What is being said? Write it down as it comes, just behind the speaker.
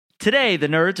Today, the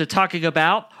nerds are talking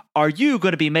about, are you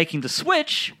going to be making the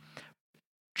switch?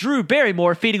 Drew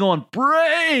Barrymore feeding on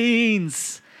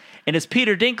brains. And is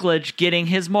Peter Dinklage getting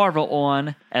his Marvel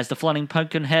on as the floating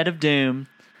pumpkin head of doom?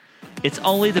 It's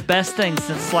only the best thing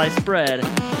since sliced bread.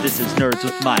 This is Nerds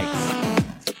with Mics.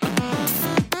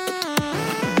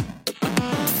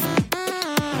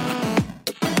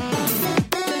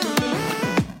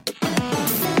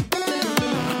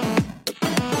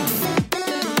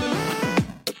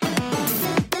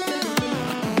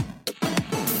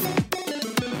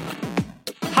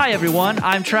 Hi everyone,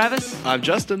 I'm Travis. I'm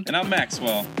Justin. And I'm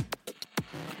Maxwell.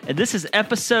 And this is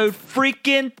episode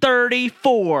freaking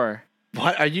 34.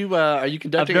 What are you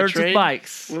conducting of a Nerds train? with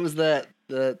Mics. What was that?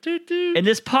 The doo-doo. And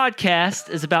this podcast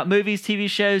is about movies, TV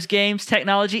shows, games,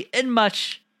 technology, and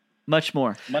much, much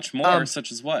more. Much more,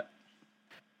 such as what?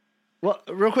 Well,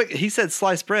 real quick, he said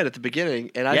sliced bread at the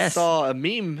beginning, and I Yes. saw a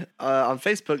meme on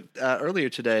Facebook earlier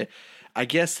today. I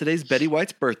guess today's Betty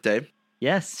White's birthday,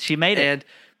 Yes, she made it. and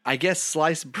I guess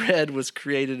sliced bread was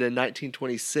created in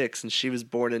 1926, and she was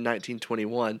born in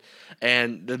 1921.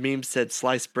 And the meme said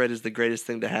sliced bread is the greatest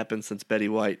thing to happen since Betty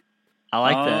White. I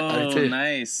like Oh, that. too.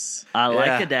 nice. I like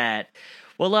Yeah. that.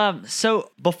 Well, so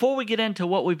before we get into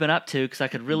what we've been up to, because I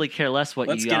could really care less what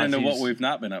Let's you get guys into what use. we've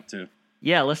not been up to.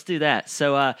 Yeah, let's do that.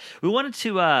 So we wanted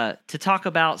to talk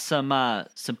about some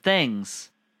things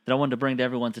that I wanted to bring to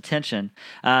everyone's attention.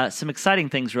 Some exciting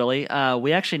things, really.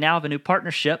 We actually now have a new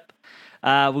partnership.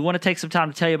 We want to take some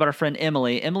time to tell you about our friend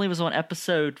Emily. Emily was on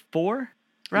episode 4,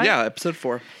 right? Yeah, episode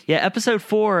 4. Yeah, episode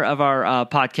 4 of our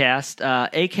podcast,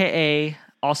 a.k.a.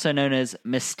 also known as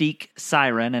Mystique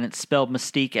Siren, and it's spelled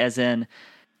Mystique as in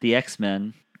the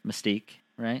X-Men Mystique,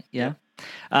 right? Yeah.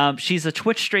 She's a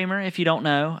Twitch streamer, if you don't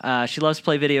know. She loves to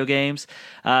play video games.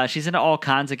 She's into all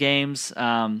kinds of games.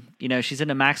 She's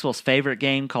into Maxwell's favorite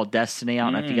game called Destiny. I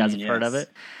don't know if you guys have heard of yes. it.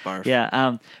 Barf.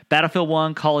 Yeah, Battlefield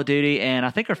 1, Call of Duty, and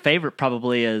I think her favorite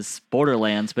probably is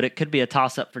Borderlands, but it could be a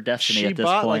toss-up for Destiny She at this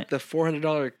bought point. like the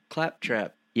 $400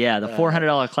 claptrap. Yeah, the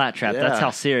 $400 claptrap. yeah. That's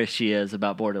how serious she is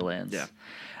about Borderlands. Yeah.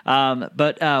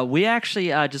 But we actually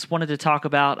just wanted to talk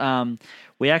about.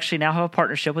 We actually now have a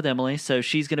partnership with Emily, so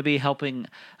she's going to be helping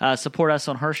support us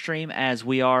on her stream as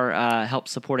we are help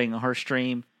supporting her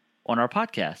stream on our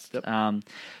podcast. Yep.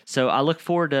 So I look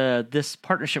forward to this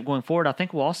partnership going forward. I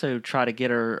think we'll also try to get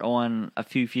her on a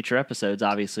few future episodes,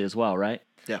 obviously, as well, right?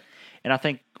 Yeah. And I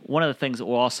think one of the things that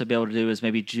we'll also be able to do is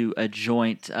maybe do a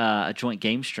joint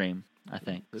game stream. I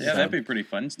think. Yeah, that'd be pretty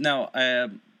fun. Now, I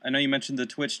know you mentioned the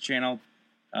Twitch channel.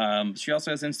 She also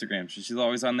has Instagram. She's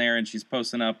always on there, and she's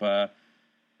posting up.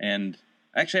 And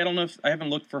actually, I don't know if I haven't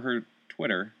looked for her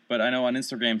Twitter, but I know on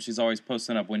Instagram she's always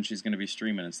posting up when she's going to be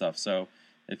streaming and stuff. So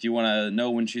if you want to know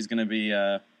when she's going to be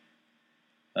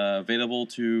available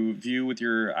to view with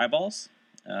your eyeballs,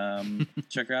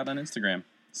 check her out on Instagram.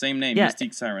 Same name, Yeah.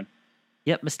 Mystique Siren.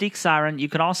 Yep, Mystique Siren. You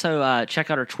can also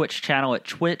check out our Twitch channel at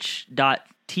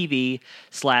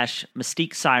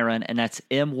twitch.tv/Mystique Siren, and that's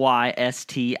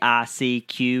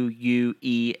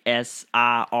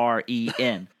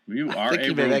MYSTICQUESIREN. You are think a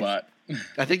you made robot.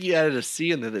 I think you added a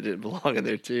C in there that didn't belong in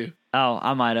there too. Oh,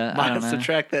 I might have. I don't know.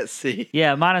 Subtract that C.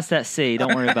 Yeah, minus that C.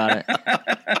 Don't worry about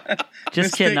it.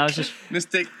 Just kidding. I was just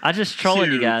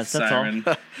trolling you guys. That's all. Siren.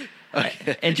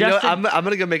 Okay. And You know, Justin- I'm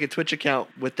gonna go make a Twitch account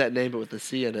with that name, but with the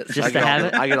C in it. Just I to have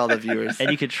it? I get all the viewers. And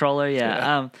you controller, yeah.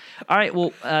 Yeah. All right.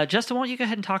 Well, Justin, why don't you go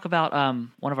ahead and talk about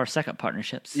one of our second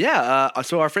partnerships? Yeah,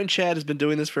 so our friend Chad has been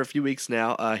doing this for a few weeks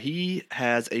now. He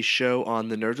has a show on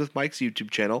the Nerds with Mike's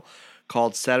YouTube channel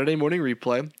called Saturday Morning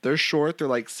Replay. They're short, they're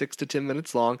like 6 to 10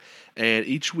 minutes long, and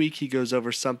each week he goes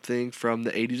over something from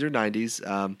the 80s or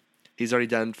 90s. He's already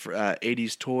done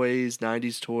 80s toys,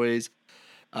 90s toys,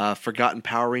 Forgotten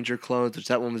Power Ranger clones, which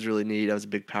that one was really neat. I was a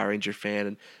big Power Ranger fan,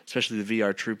 and especially the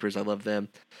VR Troopers. I love them.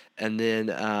 And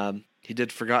then he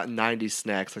did Forgotten 90s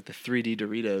snacks, like the 3D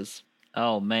Doritos.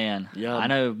 Oh man, Yum. I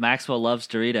know Maxwell loves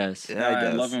Doritos. Yeah, he I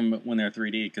does. love them when they're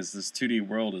 3D because this 2D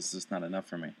world is just not enough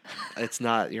for me. It's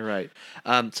not. You're right.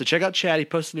 So check out Chad. He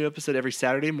posts a new episode every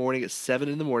Saturday morning at 7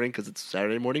 in the morning because it's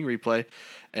Saturday Morning Replay,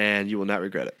 and you will not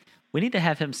regret it. We need to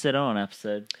have him sit on an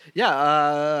episode.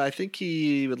 Yeah, I think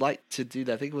he would like to do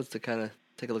that. I think it was to kind of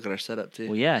take a look at our setup too.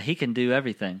 Well, yeah, he can do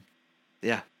everything.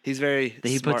 Yeah, he's very That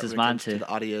he smart puts his when it mind comes to. the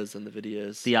audios and the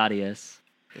videos. The audios.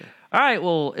 Yeah. All right.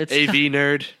 Well, it's AV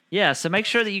nerd. yeah. So make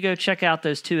sure that you go check out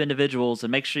those two individuals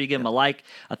and make sure you give them a like,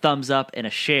 a thumbs up, and a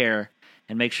share,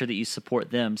 and make sure that you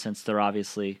support them since they're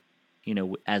obviously,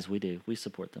 as we do, we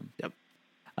support them.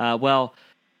 Yep. Well,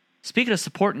 speaking of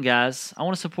supporting guys, I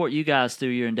want to support you guys through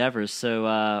your endeavors. So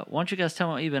why don't you guys tell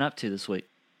me what you've been up to this week?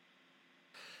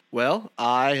 Well,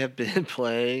 I have been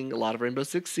playing a lot of Rainbow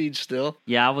Six Siege still.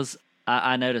 Yeah,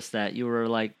 I noticed that you were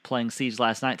like playing Siege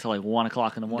last night till like 1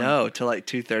 o'clock in the morning. No, till like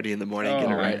 2:30 in the morning. Get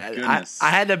it Oh, right. my I, goodness. I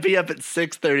had to be up at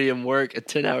 6:30 and work a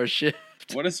 10-hour shift.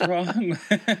 What is wrong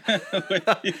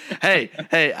with you? hey,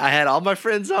 I had all my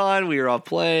friends on. We were all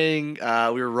playing.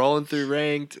 We were rolling through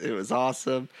ranked. It was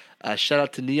awesome. Shout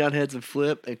out to Neon Heads and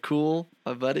Flip and Cool,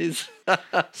 my buddies.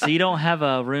 So you don't have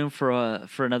a room for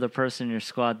another person in your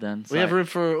squad then? We have room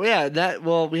for we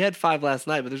had 5 last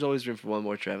night, but there's always room for one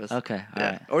more, Travis. Okay, all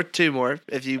right. Or 2 more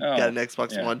if you got an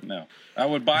Xbox Yeah, One. No, I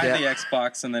would buy Yeah. the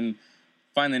Xbox and then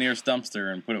find the nearest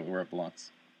dumpster and put it where it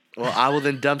belongs. Well, I will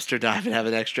then dumpster dive and have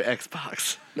an extra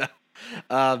Xbox. No.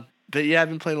 But yeah, I've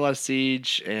been playing a lot of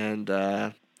Siege and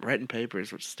writing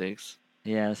papers, which stinks.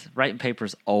 Yes, writing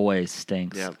papers always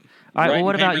stinks. Yep. All right, well, Writing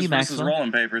what about papers you, versus Maxwell?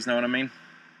 rolling papers, know what I mean?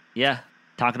 Yeah,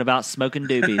 talking about smoking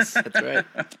doobies. That's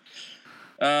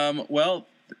right. Well,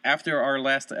 after our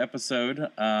last episode,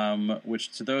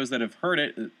 which to those that have heard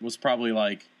it, it was probably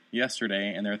like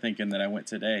yesterday, and they're thinking that I went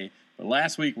today. But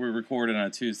last week we recorded on a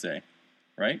Tuesday,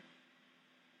 right?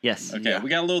 Yes. Okay, Yeah. we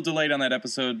got a little delayed on that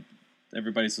episode.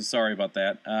 Everybody's so sorry about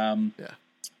that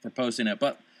for posting it.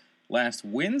 But last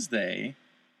Wednesday,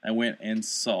 I went and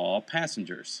saw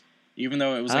Passengers, even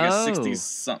though it was like a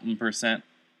 60-something%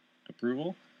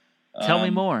 approval. Tell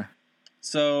me more.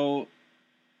 So,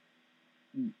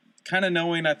 kind of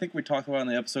knowing, I think we talked about in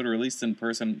the episode, or at least in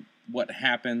person, what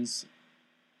happens,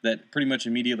 that pretty much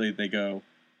immediately they go,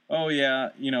 oh yeah,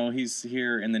 he's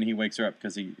here, and then he wakes her up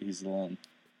because he's alone.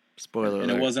 Spoiler And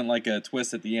alert. it wasn't like a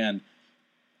twist at the end.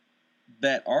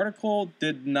 That article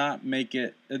did not make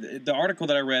it... The article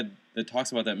that I read that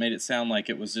talks about that made it sound like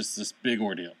it was just this big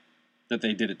ordeal, that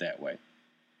they did it that way.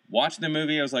 Watching the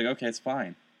movie, I was like, okay, it's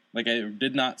fine. Like, it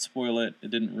did not spoil it.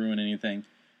 It didn't ruin anything.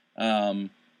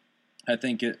 I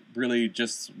think it really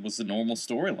just was a normal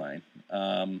storyline.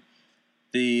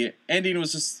 The ending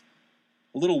was just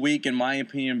a little weak, in my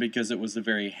opinion, because it was a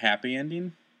very happy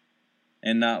ending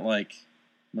and not like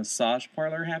massage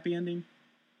parlor happy ending.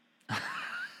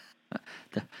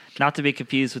 Not to be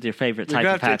confused with your favorite You're type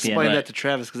going of to have to happy explain ending. that to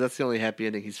Travis because that's the only happy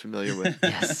ending he's familiar with.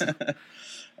 Yes.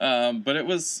 But it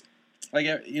was like,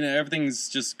 everything's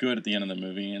just good at the end of the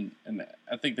movie, and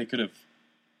I think they could have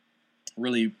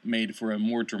really made for a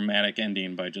more dramatic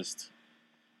ending by just,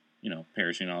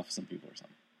 perishing off some people or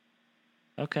something.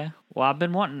 Okay. Well, I've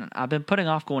been putting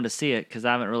off going to see it because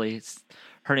I haven't really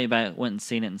heard anybody that went and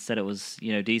seen it and said it was,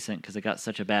 decent because it got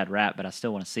such a bad rap, but I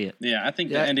still want to see it. Yeah, I think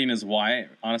Yeah. the ending is why,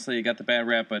 honestly, it got the bad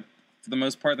rap, but for the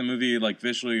most part, the movie, like,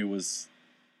 visually was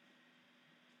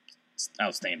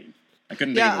outstanding. I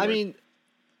couldn't think of a I word. mean,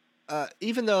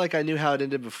 even though like I knew how it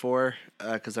ended before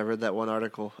because I read that one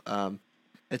article,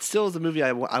 it still is a movie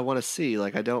I want to see.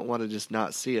 Like I don't want to just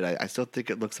not see it. I still think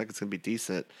it looks like it's going to be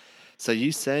decent. So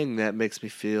you saying that makes me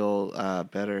feel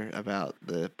better about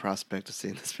the prospect of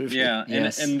seeing this movie. Yeah,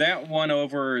 Yes. and that won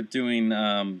over doing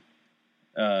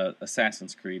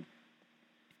Assassin's Creed.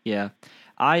 Yeah.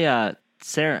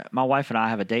 Sarah, my wife and I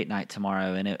have a date night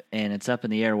tomorrow, and it's up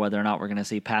in the air whether or not we're going to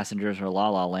see Passengers or La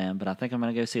La Land, but I think I'm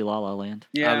going to go see La La Land.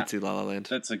 Yeah, I would see La La Land.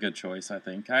 that's a good choice, I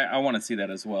think. I want to see that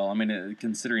as well. I mean,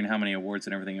 considering how many awards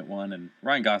and everything it won, and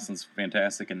Ryan Gosling's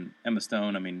fantastic, and Emma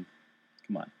Stone, I mean,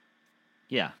 come on.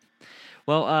 Yeah.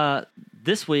 Well,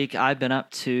 this week I've been up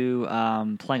to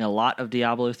playing a lot of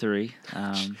Diablo 3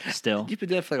 still. You've been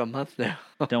dead for like a month now.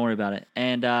 Don't worry about it.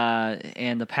 And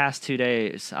the past 2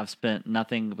 days, I've spent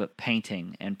nothing but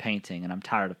painting, and I'm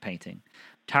tired of painting.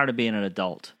 I'm tired of being an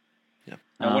adult.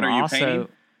 Now, what are you also,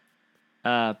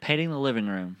 painting? Painting the living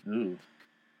room Ooh.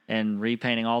 and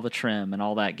repainting all the trim and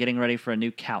all that, getting ready for a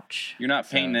new couch. You're not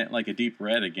So- painting it like a deep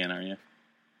red again, are you?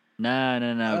 No,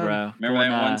 bro. Remember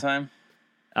Going, that one time?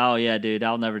 Oh, yeah, dude.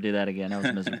 I'll never do that again. That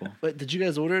was miserable. But did you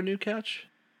guys order a new couch?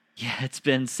 Yeah, it's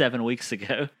been 7 weeks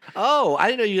ago. Oh, I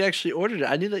didn't know you actually ordered it.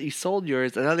 I knew that you sold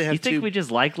yours. I know they have You think two. we just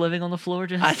like living on the floor,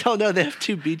 Jess? I don't know. They have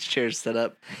 2 beach chairs set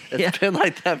up. It's Yeah. been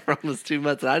like that for almost 2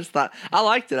 months, and I just thought I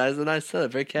liked it. It was a nice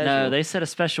setup, very casual. No, they said a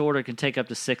special order can take up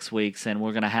to 6 weeks, and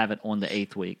we're going to have it on the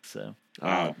 8th week. So,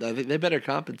 They better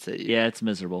compensate you. yeah, it's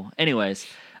miserable. Anyways,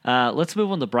 let's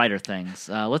move on to brighter things.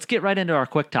 Let's get right into our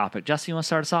quick topic. Justin, you want to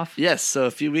start us off? Yes. So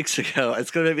a few weeks ago,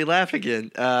 it's going to make me laugh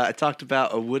again. I talked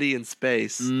about a Woody in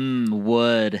space.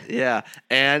 Wood. Yeah,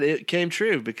 and it came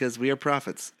true because we are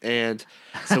prophets. And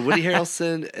so Woody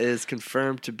Harrelson is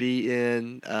confirmed to be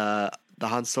in the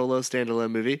Han Solo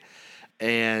standalone movie,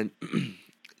 and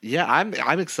yeah,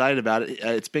 I'm excited about it.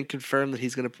 It's been confirmed that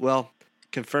he's going to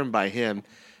confirmed by him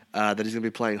that he's going to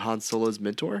be playing Han Solo's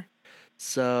mentor.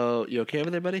 So you okay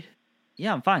over there, buddy?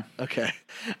 Yeah, I'm fine. Okay.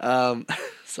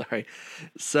 Sorry.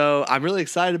 So I'm really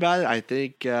excited about it. I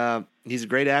think he's a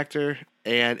great actor,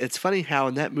 and it's funny how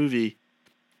in that movie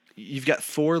you've got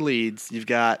 4 leads. You've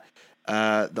got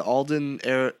the Alden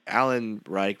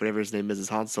Reich, whatever his name is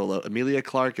Han Solo. Emilia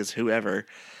Clarke is whoever.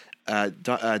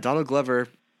 Donald Glover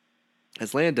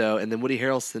as Lando, and then Woody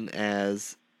Harrelson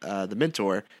as the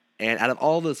mentor. And out of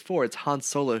all those 4, it's Han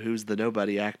Solo who's the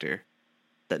nobody actor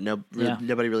that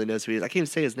nobody really knows who he is. I can't even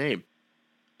say his name.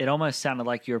 It almost sounded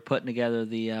like you were putting together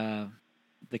the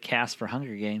cast for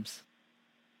Hunger Games.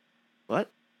 What?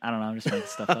 I don't know. I'm just making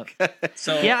stuff up.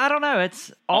 So Yeah, I don't know.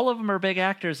 It's all of them are big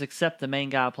actors except the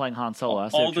main guy playing Han Solo. I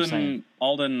see what you're saying.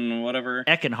 Alden, whatever.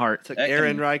 Eckenhart. It's like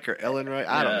Aaron Reich or Ellen Reich.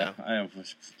 I don't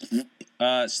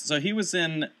know. So he was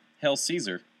in Hell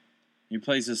Caesar. He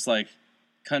plays this like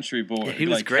country boy. Yeah, he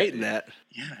was great in that.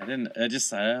 Yeah, I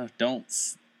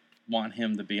don't want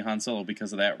him to be Han Solo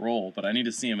because of that role, but I need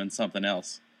to see him in something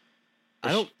else.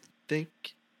 I don't think.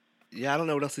 Yeah, I don't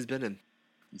know what else he's been in.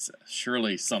 He's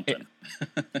surely something.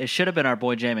 It should have been our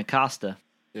boy Jamie Costa.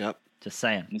 Yep. Just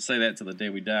saying. We'll say that to the day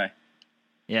we die.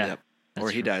 Yeah. Yep.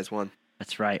 Or he dies one.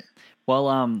 That's right.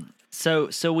 Well, so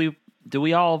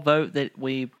we all vote that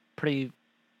we pretty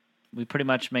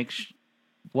much make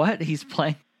what he's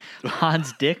playing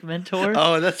Han's dick mentor.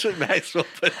 Oh, that's what Maxwell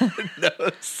put in the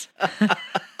notes.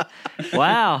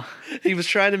 Wow. He was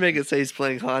trying to make it say he's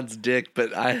playing Han's dick,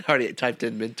 but I already typed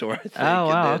in mentor, I think. Oh,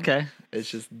 wow. Okay. It's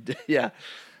just, yeah.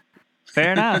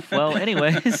 Fair enough. Well,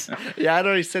 anyways. Yeah, I'd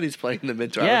already said he's playing the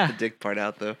mentor. Yeah. I left the dick part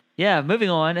out, though. Yeah, moving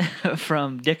on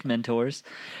from dick mentors.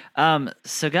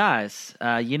 So, guys,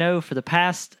 for the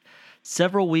past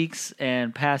several weeks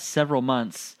and past several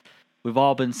months, we've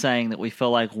all been saying that we feel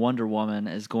like Wonder Woman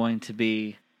is going to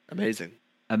be amazing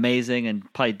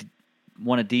and probably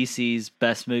one of DC's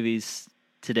best movies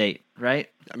to date, right?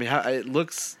 I mean, how it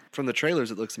looks from the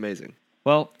trailers, it looks amazing.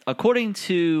 Well, according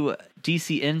to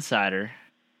DC Insider,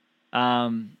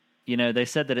 they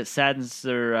said that it saddens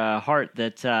their heart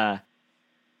that,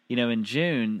 in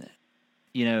June,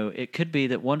 it could be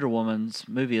that Wonder Woman's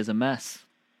movie is a mess,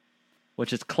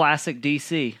 which is classic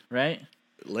DC, right?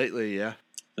 Lately, yeah.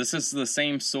 This is the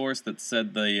same source that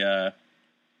said the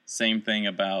same thing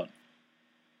about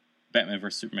Batman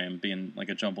vs. Superman being like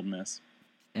a jumbled mess.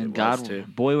 And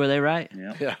God, boy, were they right.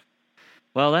 Yeah.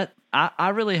 Well, I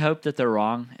really hope that they're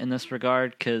wrong in this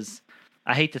regard, because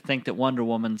I hate to think that Wonder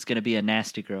Woman's going to be a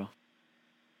nasty girl.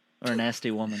 Or a nasty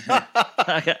woman.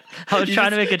 I was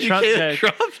trying to make a Trump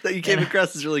joke. You came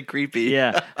across as really creepy.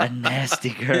 Yeah, a nasty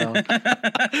girl.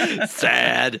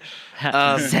 Sad.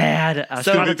 Sad. I was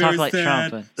trying to talk like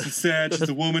Trump. She's sad. She's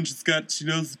a woman. She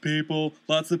knows people.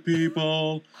 Lots of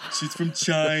people. She's from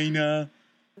China.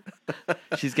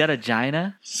 She's got a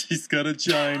gina? She's got a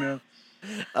gina.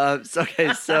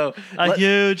 So a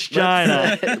huge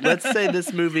gina. Let's say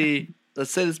this movie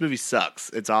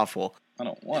sucks. It's awful. I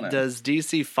don't want it. Does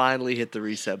DC finally hit the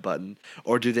reset button,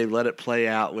 or do they let it play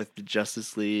out with the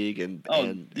Justice League and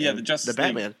the Justice the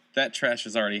Batman? League? That trash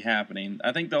is already happening.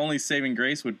 I think the only saving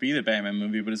grace would be the Batman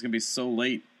movie, but it's going to be so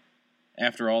late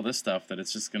after all this stuff that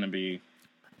it's just going to be,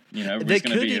 everybody's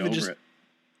going to be over it.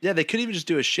 Yeah, they could even just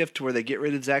do a shift where they get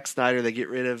rid of Zack Snyder, they get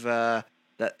rid of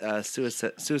that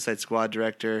Suicide Squad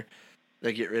director,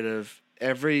 they get rid of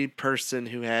every person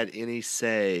who had any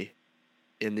say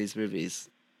in these movies.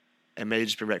 And maybe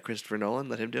just bring back Christopher Nolan,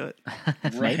 let him do it.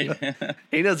 Right.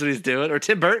 He knows what he's doing. Or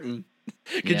Tim Burton.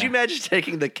 Could you imagine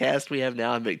taking the cast we have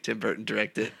now and make Tim Burton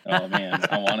direct it? Oh, man.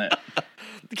 I want it.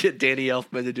 Get Danny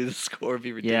Elfman to do the score would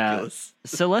be ridiculous.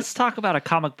 Yeah. So let's talk about a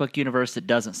comic book universe that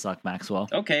doesn't suck, Maxwell.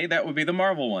 Okay, that would be the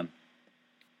Marvel one.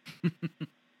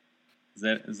 Is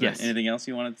there anything else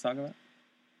you wanted to talk about?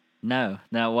 No.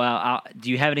 Well,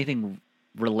 do you have anything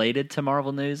related to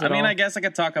Marvel news at all? I guess I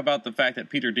could talk about the fact that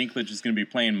Peter Dinklage is going to be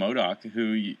playing MODOK,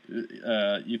 who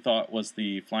you thought was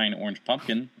the flying orange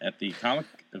pumpkin at the comic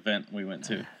event we went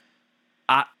to.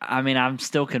 I'm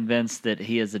still convinced that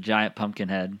he is a giant pumpkin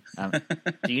head.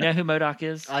 Do you know who MODOK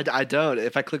is? I don't.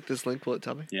 If I click this link, will it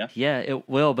tell me? Yeah. Yeah, it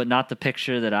will, but not the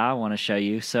picture that I want to show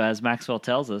you. So as Maxwell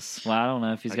tells us, well, I don't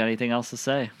know if he's got anything else to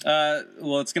say.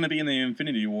 Well, it's going to be in the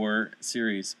Infinity War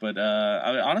series, but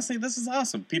honestly, this is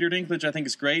awesome. Peter Dinklage, I think,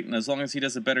 is great, and as long as he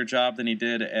does a better job than he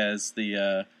did as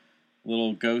the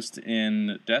little ghost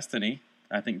in Destiny,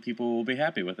 I think people will be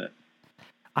happy with it.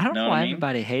 I don't know why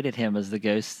everybody hated him as the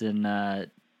ghost in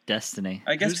Destiny.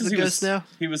 I guess because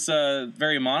he was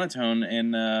very monotone,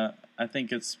 and I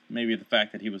think it's maybe the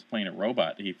fact that he was playing a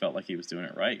robot. He felt like he was doing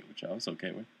it right, which I was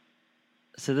okay with.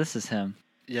 So this is him.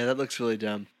 Yeah, that looks really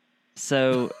dumb.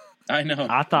 So I know.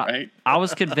 I thought right? I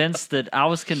was convinced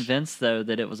though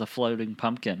that it was a floating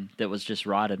pumpkin that was just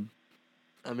rotted.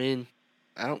 I mean,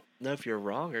 I don't know if you're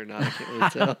wrong or not. I can't really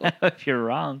tell. If you're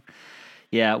wrong.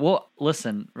 Yeah, well,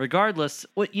 listen, regardless,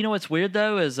 what's weird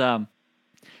though is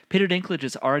Peter Dinklage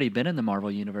has already been in the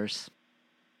Marvel universe.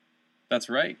 That's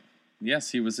right.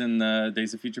 Yes, he was in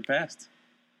Days of Future Past.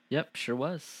 Yep, sure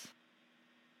was.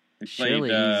 He Surely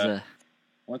played, he's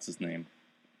what's his name?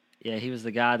 yeah, he was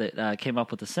the guy that came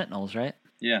up with the Sentinels, right?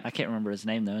 Yeah. I can't remember his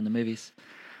name though in the movies.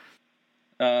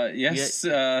 Yes.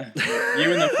 You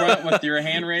in the front with your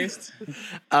hand raised.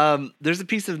 There's a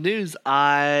piece of news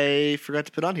I forgot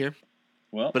to put on here,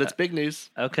 Well, but it's big news.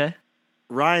 Okay.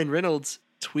 Ryan Reynolds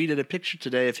tweeted a picture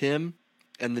today of him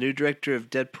and the new director of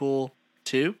Deadpool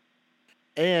 2,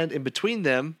 and in between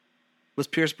them was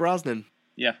Pierce Brosnan.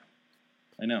 yeah,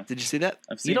 I know. Did you see that?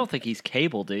 I've seen. You don't think he's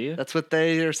Cable, do you? That's what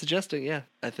they are suggesting. Yeah,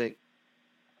 I think.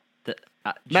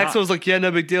 John, Maxwell was like, "Yeah,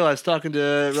 no big deal." I was talking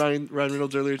to Ryan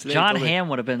Reynolds earlier today. John He told me- Hamm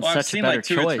would have been Well, I've such a seen better like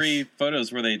two choice. or three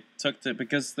photos where they took the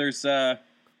because there's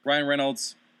Ryan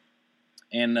Reynolds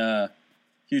and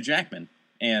Hugh Jackman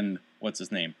and what's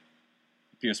his name,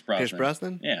 Pierce Brosnan. Pierce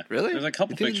Brosnan? Yeah, Really? There's a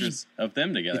couple You think they're pictures of them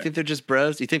You together. think they're just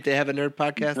bros? You think they have a nerd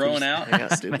podcast? They Broing just out? hang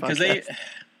and do a Because they, podcast?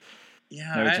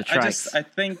 yeah, Nerds with I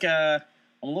trikes. think I'm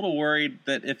a little worried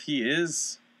that if he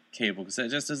is Cable, because that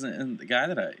just isn't the guy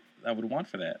that I would want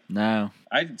for that. No.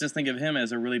 I just think of him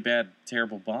as a really bad,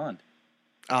 terrible Bond.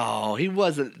 Oh, he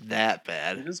wasn't that It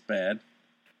bad. is bad.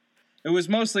 It was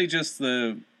mostly just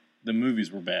the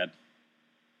movies were bad.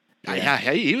 Yeah,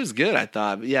 he was good. I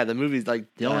thought. But yeah, the movies like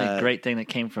The only great thing that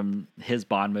came from his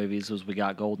Bond movies was we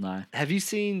got Goldeneye. Have you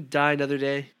seen Die Another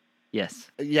Day? Yes.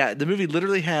 Yeah, the movie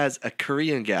literally has a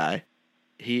Korean guy.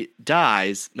 He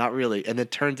dies, not really, and then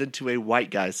turns into a white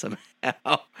guy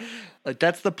somehow. Like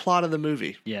that's the plot of the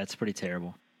movie. Yeah, it's pretty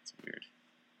terrible. It's weird.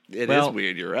 It is Well-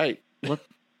 weird. You're right.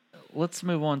 Let's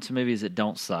move on to movies that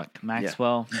don't suck.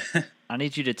 Maxwell, I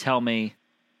need you to tell me.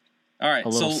 All right, A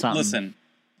little so something. listen.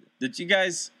 Did you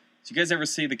guys ever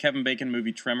see the Kevin Bacon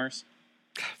movie Tremors?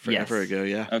 Forever Yes. ago,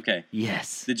 yeah. Okay.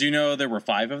 Yes. Did you know there were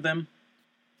 5 of them?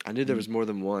 I knew there was more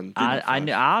than one. I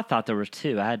knew. I thought there were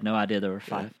 2. I had no idea there were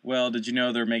 5. Well, did you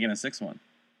know they're making a 6th one?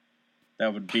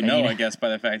 That would be Okay. no, I guess, by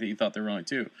the fact that you thought there were only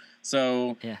 2.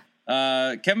 So Yeah.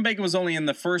 Kevin Bacon was only in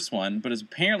the first one, but is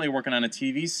apparently working on a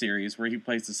TV series where he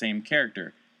plays the same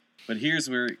character. But here's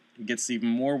where it gets even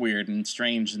more weird and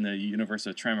strange in the universe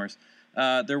of Tremors.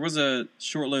 There was a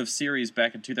short-lived series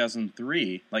back in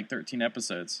 2003, like 13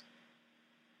 episodes.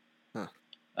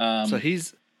 Huh. So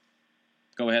he's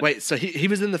Go ahead. wait. So he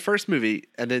was in the first movie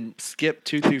and then skipped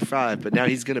 2 through 5, but now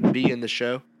he's going to be in the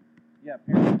show. Yeah,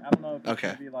 apparently. I don't know if it's Okay.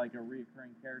 going to be like a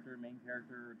reoccurring character, main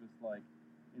character, or just like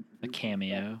A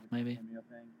cameo, maybe. Cameo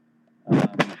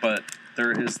thing. But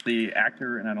there is the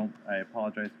actor, and I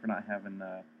apologize for not having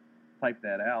typed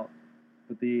that out.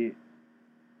 But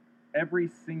every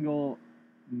single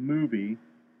movie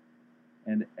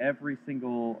and every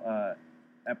single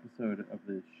episode of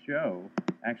the show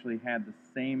actually had the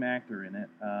same actor in it.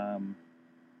 Trying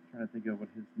to think of what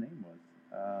his name was.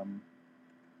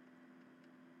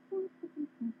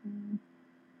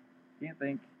 Can't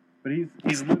think. But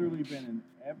he's literally been in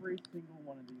every single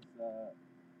one of these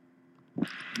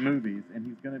movies, and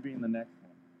he's going to be in the next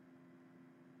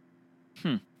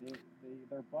one.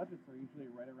 Their budgets are usually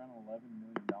right around $11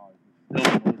 million. Which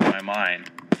still blows my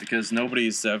mind because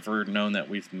nobody's ever known that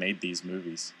we've made these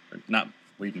movies. Or not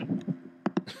we've.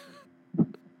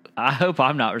 I hope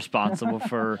I'm not responsible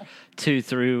for 2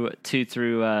 through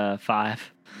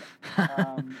 5.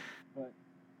 But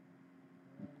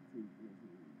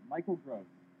Michael Gross.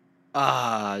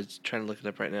 I'm trying to look it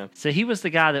up right now. So he was the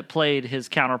guy that played his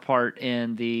counterpart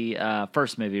in the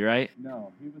first movie, right?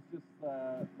 No, he was just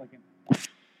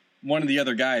one of the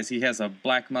other guys. He has a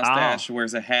black mustache,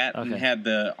 wears a hat, and Okay. had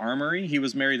the armory. He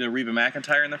was married to Reba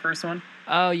McEntire in the first one.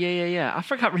 Oh yeah. I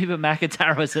forgot Reba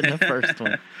McEntire was in the first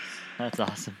one. That's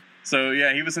awesome. So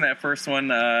yeah, he was in that first one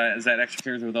as that extra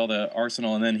character with all the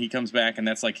arsenal, and then he comes back, and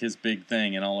that's like his big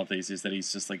thing in all of these is that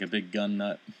he's just like a big gun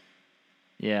nut.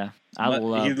 Yeah, I But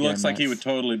love. he looks gun like he would nuts.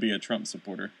 totally be a Trump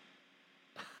supporter.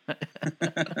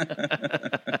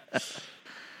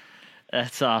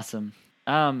 That's awesome.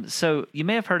 So you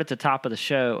may have heard at the top of the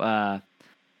show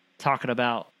talking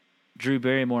about Drew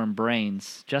Barrymore and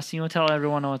Brains. Justin, you want to tell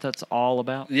everyone what that's all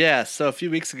about? Yeah, so a few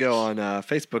weeks ago on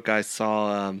Facebook, I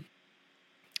saw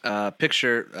a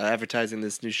picture advertising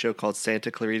this new show called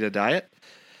Santa Clarita Diet,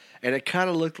 and it kind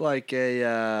of looked like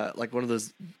a like one of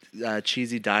those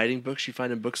cheesy dieting books you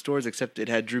find in bookstores, except it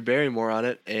had Drew Barrymore on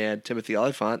it and Timothy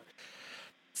Olyphant.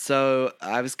 So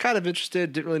I was kind of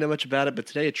interested, didn't really know much about it, but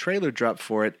today a trailer dropped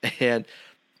for it, and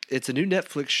it's a new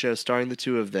Netflix show starring the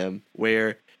two of them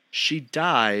where she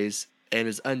dies and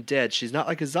is undead. She's not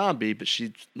like a zombie, but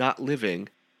she's not living,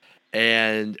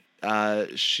 and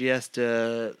she has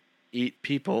to eat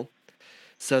people.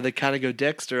 So they kind of go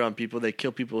Dexter on people. They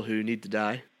kill people who need to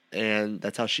die, and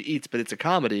that's how she eats. But it's a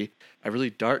comedy, a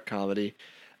really dark comedy.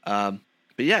 But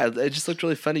yeah, it just looked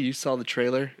really funny. You saw the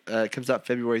trailer. It comes out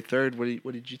February 3rd.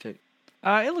 What did you think?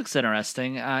 It looks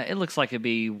interesting. It looks like it'd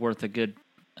be worth a good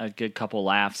couple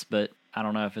laughs, but I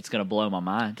don't know if it's going to blow my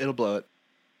mind. It'll blow it.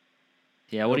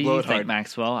 Yeah, what do blow you it think, hard.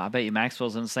 Maxwell? I bet you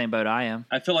Maxwell's in the same boat I am.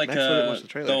 I feel like Maxwell didn't watch the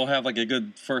trailer. they'll have like a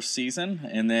good first season,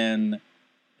 and then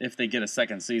if they get a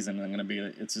second season,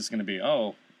 it's just gonna be,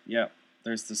 oh yeah,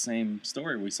 there's the same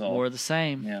story we saw. More of the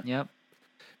same. Yeah. Yep.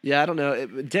 Yeah, I don't know.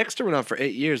 Dexter went on for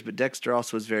 8 years, but Dexter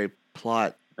also was very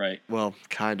plot. Right. Well,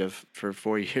 kind of for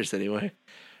 4 years anyway.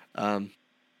 I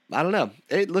don't know.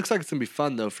 It looks like it's gonna be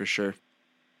fun though, for sure.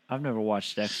 I've never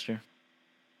watched Dexter.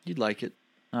 You'd like it.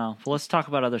 Oh, well, let's talk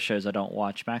about other shows I don't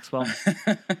watch. Maxwell?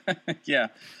 Yeah.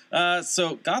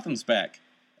 So Gotham's back.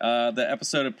 The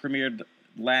episode premiered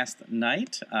last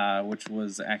night, which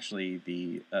was actually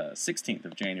the 16th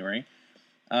of January.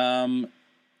 And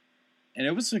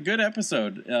it was a good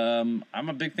episode. I'm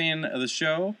a big fan of the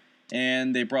show,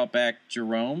 and they brought back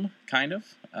Jerome, kind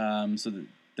of. So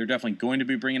they're definitely going to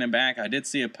be bringing him back. I did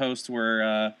see a post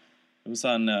where it was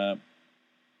on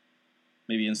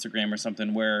maybe Instagram or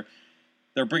something, where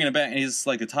they're bringing it back, and he's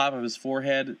like the top of his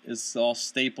forehead is all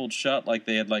stapled shut, like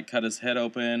they had like cut his head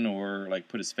open or like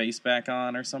put his face back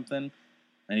on or something,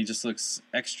 and he just looks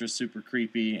extra super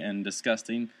creepy and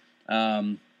disgusting.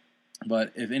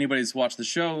 But if anybody's watched the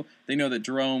show, they know that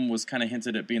Jerome was kind of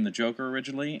hinted at being the Joker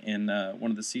originally in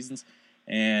one of the seasons,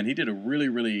 and he did a really,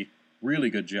 really, really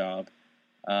good job.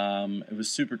 It was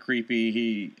super creepy.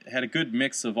 He had a good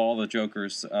mix of all the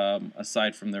Jokers,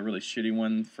 aside from the really shitty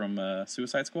one from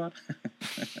Suicide Squad.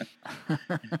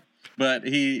 But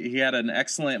he had an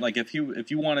excellent, like, if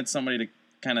you wanted somebody to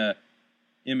kind of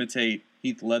imitate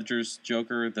Heath Ledger's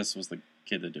Joker, this was the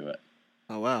kid to do it.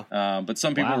 Oh wow. But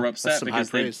some people Wow. were That's upset some because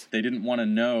high praise. they didn't want to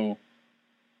know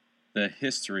the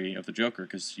history of the Joker,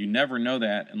 because you never know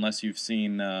that unless you've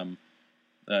seen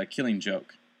Killing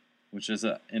Joke, which is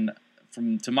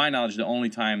to my knowledge, the only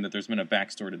time that there's been a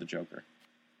backstory to the Joker.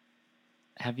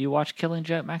 Have you watched Killing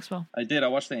Joke, Maxwell? I did. I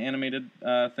watched the animated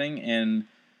thing, and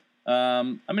I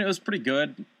mean, it was pretty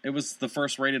good. It was the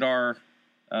first rated R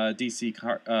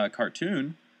DC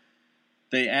cartoon.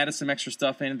 They added some extra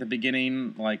stuff in at the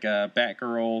beginning, like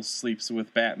Batgirl sleeps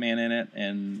with Batman in it,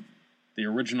 and the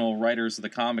original writers of the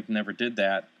comic never did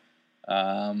that.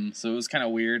 So it was kind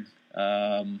of weird.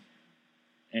 And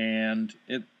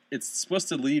it's supposed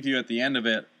to leave you at the end of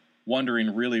it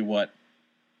wondering really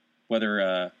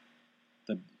whether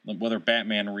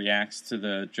Batman reacts to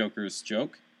the Joker's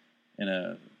joke in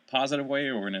a positive way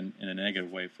or in a negative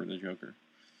way for the Joker.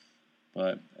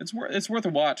 But it's worth a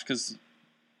watch, because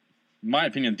in my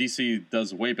opinion, DC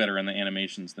does way better in the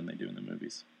animations than they do in the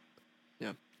movies.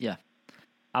 Yeah.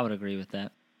 I would agree with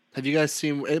that. Have you guys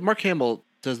seen Mark Hamill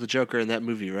does the Joker in that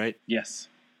movie, right? Yes.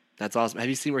 That's awesome. Have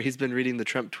you seen where he's been reading the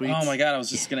Trump tweets? Oh my god, I was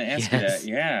just going to ask you Yes. that.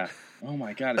 Yeah. Oh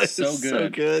my god, it's so It's good. So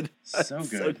good. So It's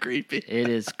good. So creepy. It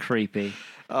is creepy.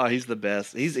 Oh, he's the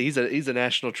best. He's a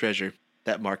national treasure.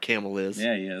 That Mark Hamill is.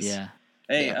 Yeah, he is. Yeah.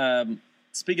 Hey,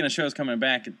 speaking of shows coming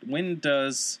back, when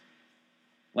does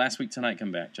Last Week Tonight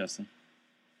come back, Justin?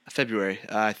 February.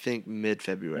 I think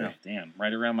mid-February. Oh, damn,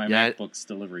 right around my Yeah, MacBook's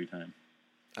delivery time.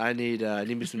 I need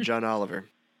me some John Oliver.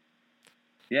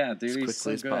 Yeah, dude, As he's so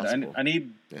quickly as good. possible. I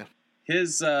need Yeah.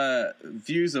 his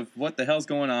views of what the hell's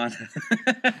going on.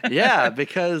 Yeah,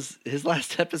 because his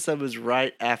last episode was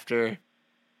right after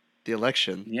the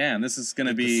election. Yeah, and this is going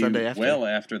to Like the be Sunday after. well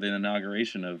after the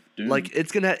inauguration of Doom. Like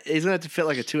he's gonna have to fit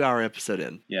like a 2-hour episode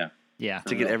in yeah. Yeah.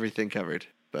 to get everything covered.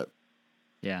 But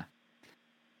Yeah.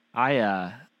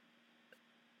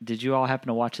 Did you all happen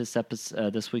to watch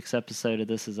this week's episode of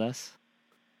This Is Us?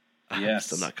 I'm Yes.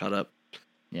 still not caught up.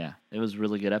 Yeah. It was a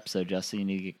really good episode, Jesse. You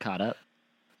need to get caught up.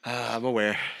 I'm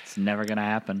aware. It's never going to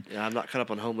happen. Yeah, I'm not caught up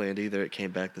on Homeland either. It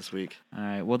came back this week. All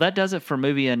right. Well, that does it for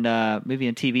movie and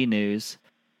TV news.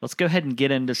 Let's go ahead and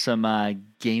get into some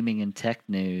gaming and tech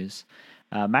news.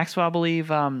 Maxwell, I believe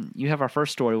you have our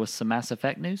first story with some Mass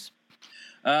Effect news.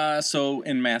 So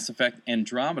in Mass Effect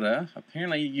Andromeda,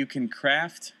 apparently you can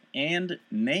craft and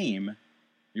name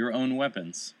your own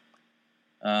weapons.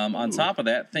 On top of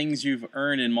that, things you've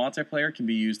earned in multiplayer can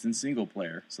be used in single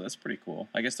player. So that's pretty cool.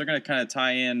 I guess they're going to kind of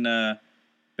tie in,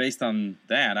 based on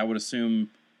that, I would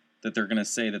assume that they're going to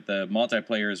say that the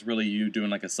multiplayer is really you doing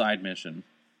like a side mission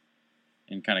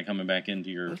and kind of coming back into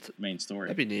your main story.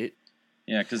 That'd be neat.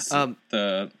 Yeah, because Um,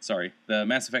 the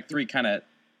Mass Effect 3 kind of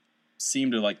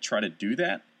seem to like try to do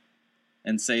that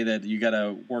and say that you got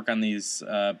to work on these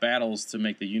battles to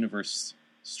make the universe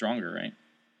stronger, right?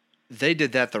 They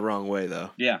did that the wrong way,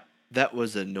 though. Yeah, That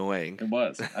was annoying. it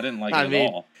was. I didn't like it I mean,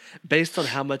 at all. Based on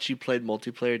how much you played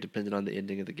multiplayer, depended on the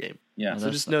ending of the game. Yeah.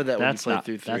 So just know that when you that's play not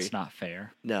through 3. that's not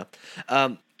fair. No. What I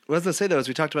was going to say, though, is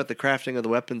we talked about the crafting of the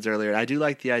weapons earlier. I do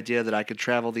like the idea that I could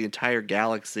travel the entire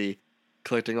galaxy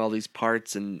collecting all these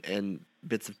parts and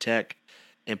bits of tech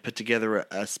and put together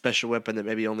a special weapon that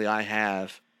maybe only I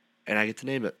have, and I get to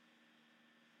name it.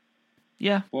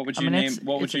 Yeah. What would I you mean, name? it's-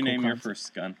 What would it's a you cool name your concept.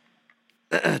 first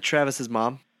gun? Travis's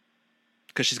mom,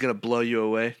 because she's going to blow you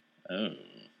away. Oh,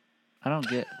 I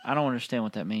don't understand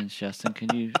what that means, Justin.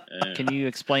 Can you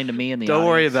explain to me and the Don't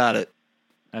worry audience? about it.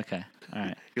 Okay. All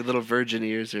right. Your little virgin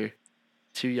ears are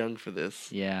too young for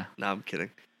this. Yeah. No, I'm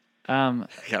kidding. Um.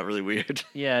 It got really weird.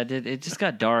 Yeah. It just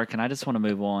got dark, and I just want to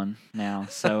move on now.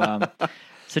 So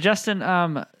so Justin,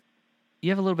 you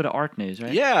have a little bit of ARC news,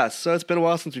 right? Yeah, so it's been a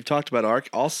while since we've talked about ARC.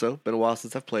 Also, been a while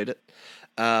since I've played it.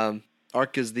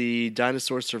 ARC is the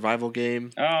dinosaur survival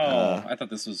game. I thought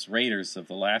this was Raiders of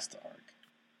the Last Ark.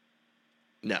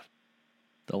 No.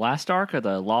 The last ARC or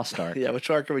the lost ARC? Yeah, which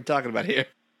ARC are we talking about here?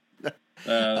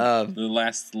 The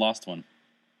last lost one.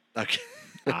 Okay.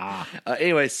 Ah.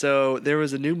 Anyway, so there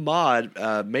was a new mod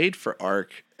made for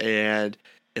ARC, and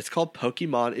it's called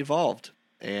Pokemon Evolved.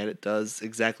 And it does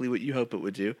exactly what you hope it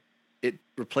would do. It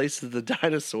replaces the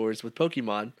dinosaurs with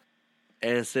Pokemon.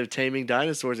 And instead of taming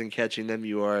dinosaurs and catching them,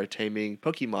 you are taming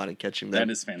Pokemon and catching them.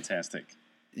 That is fantastic.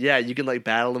 Yeah, you can like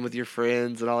battle them with your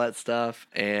friends and all that stuff.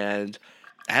 And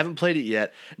I haven't played it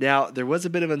yet. Now, there was a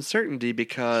bit of uncertainty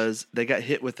because they got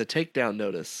hit with a takedown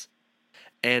notice.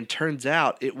 And turns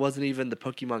out it wasn't even the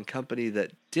Pokemon company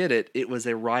that did it. It was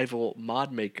a rival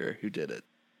mod maker who did it.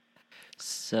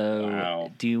 So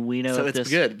Wow. do we know So if it's this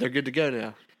good. They're good to go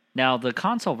now. Now the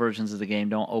console versions of the game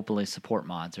don't openly support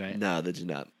mods, right? No, they do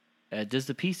not. Does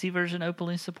the PC version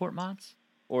openly support mods,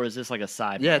 or is this like a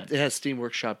side? Yeah, mod? it has Steam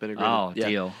Workshop integrated. Oh, yeah.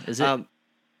 deal. Is it?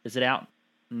 Is it out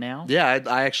now? Yeah,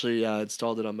 I actually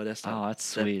installed it on my desktop. Oh, that's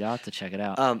sweet. I'll have to check it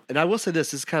out. And I will say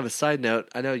this is kind of a side note.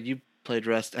 I know you played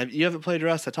Rust. You haven't played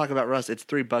Rust? I talk about Rust. It's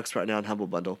 $3 right now in Humble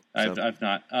Bundle. So, I've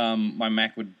not. My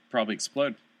Mac would probably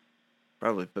explode.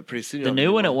 probably, but pretty soon. The you'll new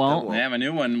get one, it that won't. Yeah, my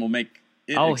new one will make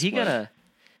it Oh, explode.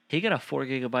 he got a 4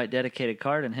 GB dedicated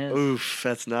card in his. Oof,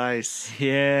 that's nice.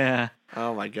 Yeah.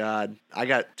 Oh my God, I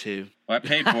got 2. Well, I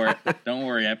paid for it. Don't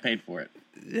worry, I paid for it.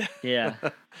 Yeah. Yeah.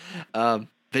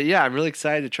 But yeah, I'm really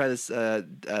excited to try this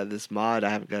this mod. I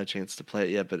haven't got a chance to play it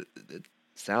yet, but it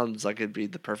sounds like it'd be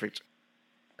the perfect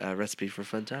recipe for a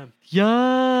fun time.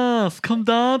 Yes, come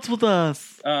dance with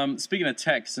us. Speaking of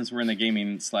tech, since we're in the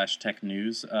gaming/tech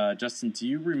news, Justin, do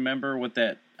you remember what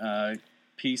that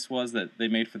piece was that they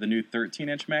made for the new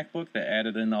 13-inch MacBook that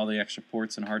added in all the extra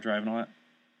ports and hard drive and all that?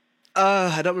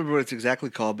 I don't remember what it's exactly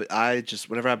called, but I just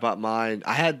whenever I bought mine,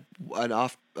 I had an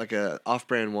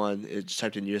off-brand one. It just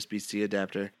typed in USB-C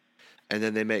adapter, and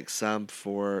then they make some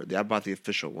for I bought the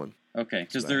official one. Okay,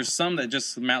 because So- there's some that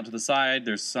just mount to the side.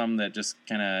 There's some that just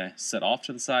kind of set off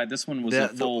to the side. This one was a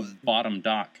full bottom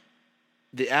dock.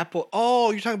 The Apple.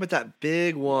 Oh, you're talking about that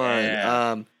big one.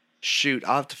 Yeah. Shoot,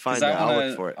 I'll have to find 'Cause that. I'll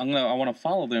look for it. I want to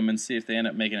follow them and see if they end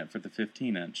up making it for the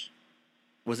 15-inch.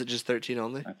 Was it just 13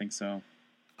 only? I think so.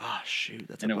 Oh shoot,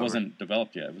 that's a And it bummer. wasn't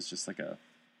developed yet. It was just like a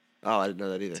Oh, I didn't know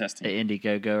that either. testing, The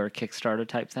Indiegogo or Kickstarter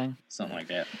type thing. something like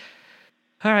that.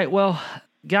 All right, well,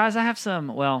 guys, I have some.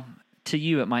 Well, to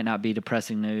you, it might not be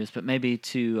depressing news, but maybe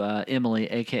to Emily,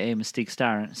 aka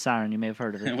Mystique Siren, you may have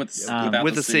heard of it. Without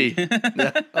with the a C.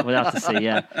 Without the C,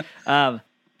 yeah.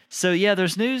 So yeah,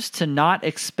 there's news to not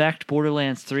expect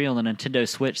Borderlands 3 on the Nintendo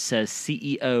Switch, says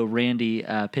CEO Randy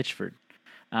Pitchford,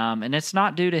 and it's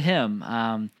not due to him.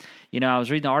 I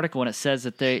was reading the article and it says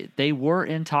that they were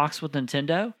in talks with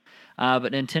Nintendo,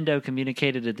 but Nintendo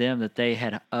communicated to them that they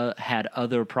had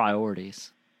other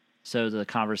priorities, so the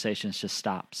conversations just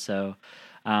stopped. So,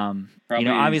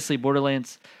 obviously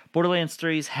Borderlands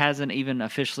 3 hasn't even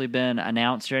officially been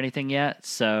announced or anything yet.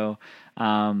 So,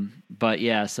 but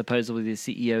yeah, supposedly the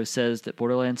CEO says that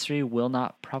Borderlands 3 will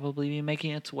not probably be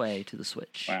making its way to the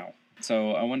Switch. Wow.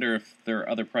 So I wonder if their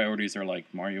other priorities are like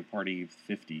Mario Party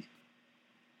 50.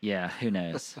 Yeah, who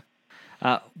knows?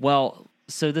 Well,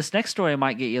 so this next story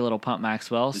might get you a little pumped,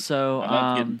 Maxwell. So, I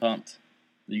love getting pumped.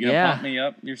 You gonna yeah. pump me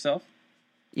up yourself?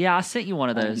 yeah, I sent you one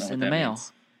of I don't know those what in the that mail.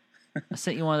 means. I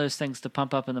sent you one of those things to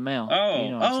pump up in the mail. Oh,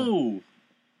 You know what I'm saying.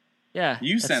 yeah.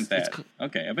 You It's- sent it's that. c-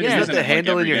 Okay. I bet Yeah, you Is sent that it the like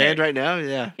handle in every your day. hand right now?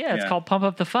 Yeah. Yeah, it's Yeah. called Pump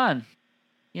Up the Fun.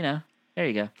 There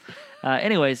you go.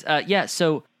 Anyways, yeah,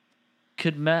 so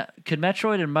Could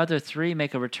Metroid and Mother 3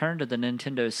 make a return to the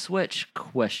Nintendo Switch? ?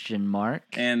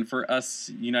 And for us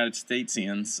United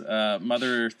Statesians,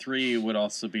 Mother 3 would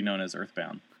also be known as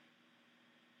Earthbound.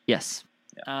 Yes.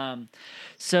 Yeah.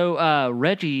 So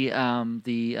Reggie,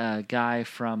 the guy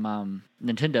from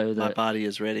Nintendo, My body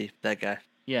is ready. That guy.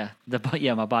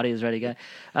 my body is ready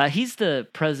guy. He's the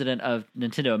president of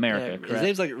Nintendo America. Yeah, his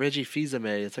name's like Reggie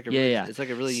Fils-Aimé. It's like it's like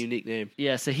a really unique name.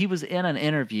 Yeah, so he was in an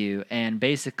interview, and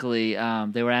basically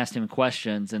they were asking him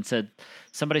questions, and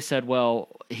somebody said, well,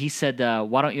 he said,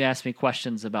 why don't you ask me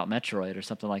questions about Metroid or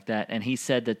something like that? And he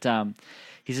said that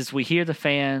he says, we hear the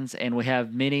fans, and we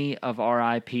have many of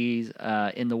our IPs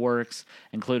in the works,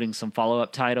 including some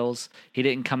follow-up titles. He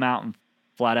didn't come out and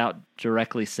flat out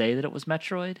directly say that it was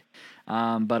Metroid,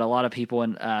 but a lot of people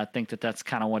think that that's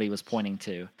kind of what he was pointing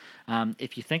to.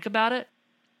 If you think about it,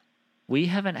 we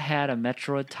haven't had a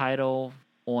Metroid title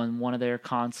on one of their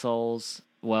consoles,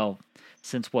 well,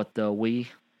 since the Wii?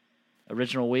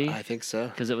 Original Wii? I think so.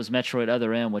 Because it was Metroid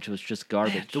Other M, which was just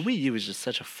garbage. Man, the Wii U was just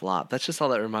such a flop. That's just all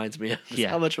that reminds me of.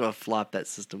 How much of a flop that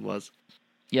system was.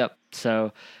 Yep.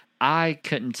 So I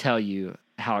couldn't tell you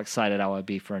how excited I would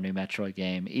be for a new Metroid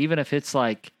game, even if it's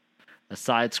like a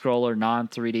side-scroller,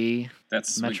 non-3D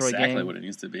That's Metroid exactly game. what it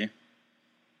needs to be.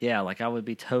 Yeah, like I would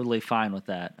be totally fine with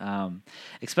that.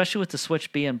 Especially with the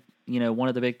Switch being, one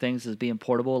of the big things is being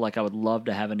portable. Like I would love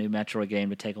to have a new Metroid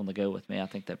game to take on the go with me. I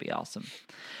think that'd be awesome.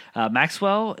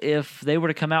 Maxwell, if they were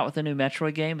to come out with a new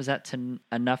Metroid game, is that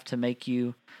enough to make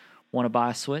you want to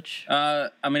buy a Switch? I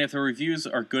mean, if the reviews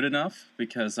are good enough,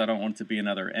 because I don't want it to be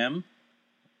another M.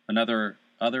 There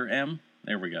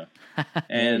we go.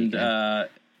 And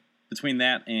between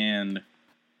that and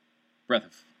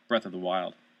Breath of the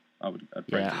Wild, I'd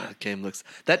break it. That game looks.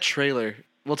 That trailer.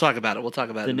 We'll talk about it.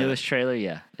 The newest trailer,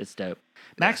 yeah, it's dope.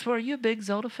 Maxwell, are you a big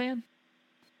Zelda fan?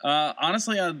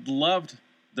 Honestly, I loved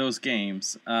those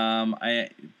games. I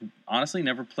honestly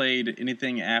never played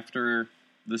anything after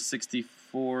the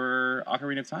 64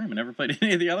 Ocarina of Time. I never played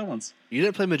any of the other ones. You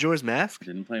didn't play Majora's Mask?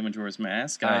 Didn't play Majora's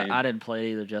Mask. I didn't play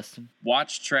it either, Justin.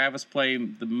 Watched Travis play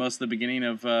most of the beginning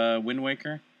of Wind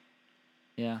Waker.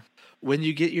 Yeah. When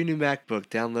you get your new MacBook,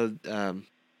 download.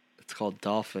 It's called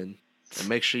Dolphin. And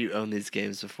make sure you own these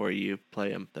games before you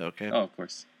play them, though, okay? Oh, of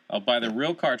course. I'll buy the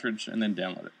real cartridge and then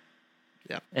download it.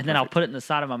 Yeah. And then I'll put it in the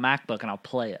side of my MacBook and I'll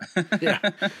play it. Yeah.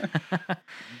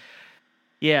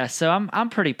 Yeah, so I'm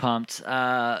pretty pumped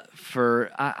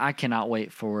I cannot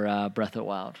wait for Breath of the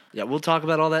Wild. Yeah, we'll talk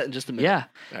about all that in just a minute. Yeah.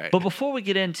 All right. But before we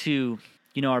get into,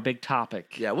 our big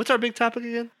topic. Yeah, what's our big topic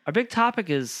again? Our big topic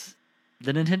is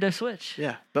the Nintendo Switch.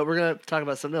 Yeah, but we're going to talk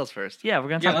about something else first. Yeah, we're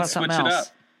going to talk about something else. Let's switch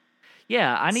it up.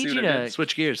 Yeah, I need you to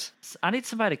switch gears. I need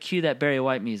somebody to cue that Barry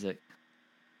White music.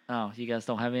 Oh, you guys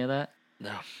don't have any of that?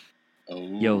 No.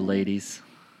 Oh. Yo, ladies.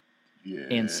 Yeah.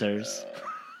 And sirs.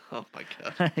 Oh, my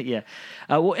God. Yeah.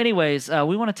 Well, anyways,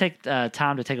 we want to take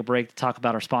time to take a break to talk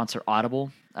about our sponsor,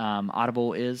 Audible.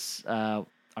 Audible is our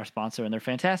sponsor, and they're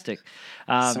fantastic.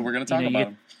 So we're going to talk about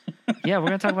them. Yeah, we're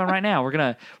going to talk about them right now. We're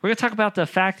gonna talk about the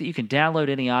fact that you can download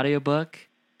any audiobook,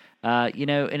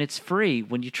 and it's free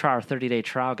when you try our 30-day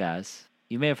trial, guys.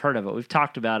 You may have heard of it. We've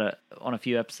talked about it on a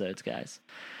few episodes, guys.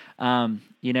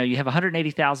 You have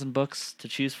 180,000 books to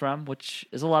choose from, which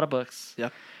is a lot of books. Yeah.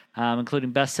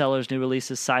 Including bestsellers, new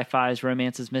releases, sci-fis,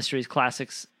 romances, mysteries,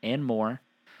 classics, and more.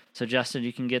 So, Justin,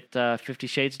 you can get 50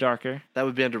 Shades Darker. That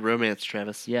would be under romance,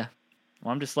 Travis. Yeah.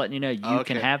 Well, I'm just letting you know you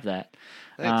can have that.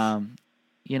 Thanks.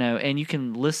 And you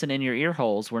can listen in your ear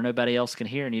holes where nobody else can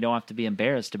hear, and you don't have to be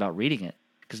embarrassed about reading it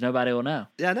because nobody will know.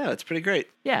 Yeah, no, it's pretty great.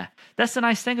 Yeah. That's the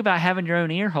nice thing about having your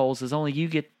own ear holes is only you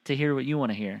get to hear what you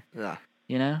want to hear. Yeah.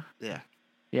 Yeah. Yeah.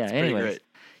 Yeah. It's Anyways. pretty great.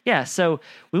 Yeah, so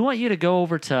we want you to go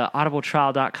over to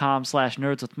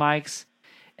audibletrial.com/nerdswithmics,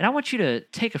 and I want you to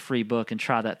take a free book and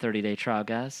try that 30-day trial,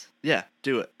 guys. Yeah,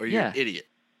 do it, or you're an idiot.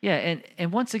 Yeah,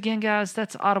 and once again, guys,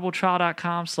 that's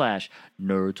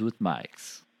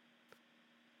audibletrial.com/nerdswithmics.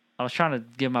 I was trying to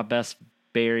give my best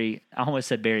Barry. I almost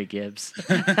said Barry Gibbs.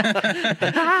 Here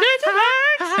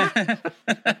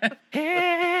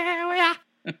we are.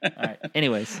 All right.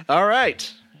 Anyways. All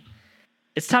right.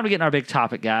 It's time to get in our big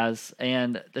topic, guys.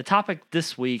 And the topic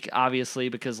this week, obviously,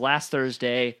 because last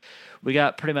Thursday, we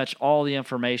got pretty much all the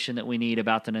information that we need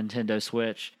about the Nintendo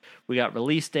Switch. We got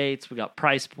release dates, we got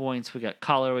price points, we got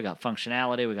color, we got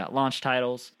functionality, we got launch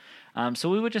titles. So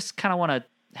we would just kind of want to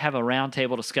have a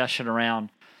roundtable discussion around,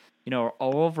 our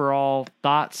overall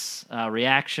thoughts,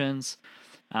 reactions,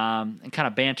 and kind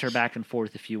of banter back and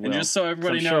forth, if you will. And just so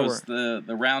everybody knows, the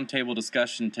roundtable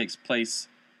discussion takes place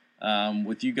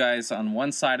with you guys on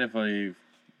one side of a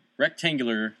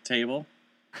rectangular table,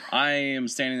 I am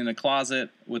standing in a closet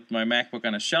with my MacBook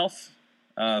on a shelf.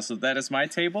 So that is my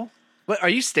table. What, are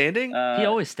you standing? He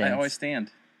always stands. I always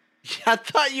stand. I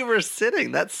thought you were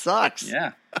sitting. That sucks.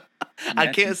 Yeah. I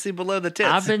can't see below the tits.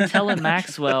 I've been telling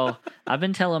Maxwell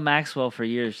for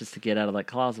years just to get out of that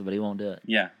closet, but he won't do it.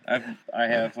 Yeah, I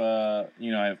have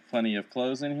plenty of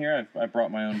clothes in here. I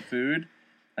brought my own food.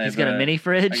 He's got a mini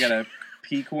fridge. I got a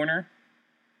pea corner.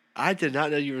 I did not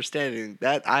know you were standing.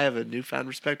 That I have a newfound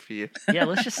respect for you. Yeah,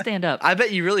 let's just stand up. I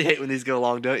bet you really hate when these go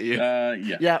long, don't you?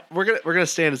 Yeah. Yeah, we're gonna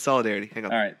stand in solidarity. Hang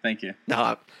on. All right, thank you.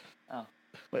 No. Oh.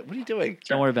 Wait, what are you doing?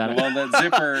 Don't worry about it. Well, that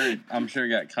zipper, I'm sure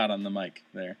got caught on the mic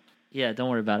there. Yeah, don't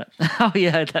worry about it. Oh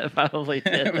yeah, that probably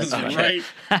did. It was That's right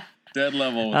dead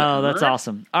level. Oh, that's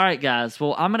awesome. All right, guys.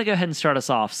 Well, I'm going to go ahead and start us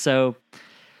off. So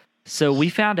we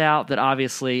found out that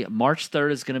obviously March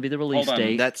 3rd is going to be the release Hold on.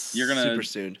 date. That's super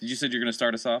soon. You said you're gonna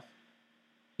start us off?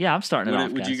 Yeah, I'm starting it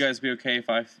off. Would you guys be okay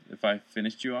if I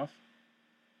finished you off?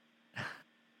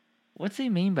 What's he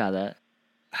mean by that?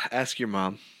 Ask your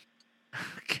mom.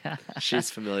 God.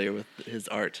 She's familiar with his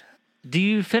art. Do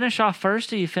you finish off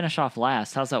first or you finish off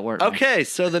last? How's that work? Okay,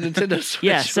 so the Nintendo Switch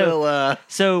Yeah, so- will...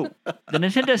 So the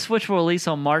Nintendo Switch will release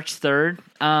on March 3rd.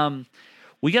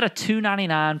 We got a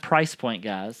 $299 price point,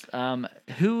 guys.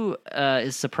 Who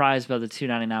is surprised by the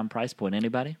 $299 price point?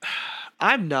 Anybody?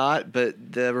 I'm not,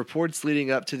 but the reports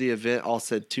leading up to the event all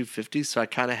said $250, so I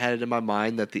kind of had it in my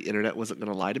mind that the internet wasn't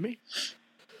going to lie to me.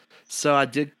 So I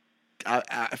did...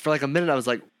 I for like a minute, I was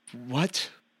like, what?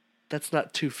 That's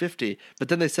not $250. But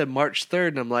then they said March 3rd,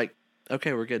 and I'm like,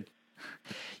 okay, we're good.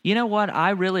 You know what?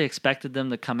 I really expected them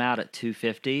to come out at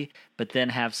 $250, but then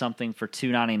have something for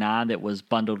 $299 that was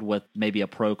bundled with maybe a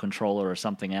Pro controller or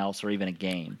something else, or even a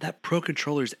game. That Pro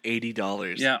controller's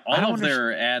 $80. Yeah, all of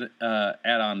their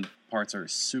add-on parts are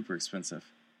super expensive.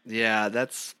 Yeah,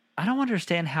 that's... I don't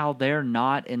understand how they're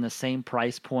not in the same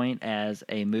price point as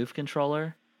a Move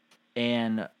controller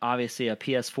and obviously a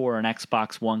PS4 or an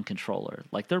Xbox One controller.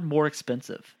 Like, they're more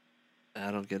expensive.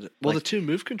 I don't get it. Well, Like- the two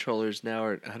Move controllers now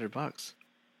are $100.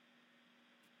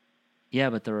 Yeah,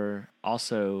 but they're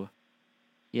also...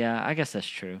 Yeah, I guess that's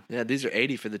true. Yeah, these are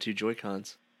 $80 for the two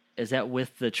Joy-Cons. Is that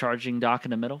with the charging dock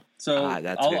in the middle? So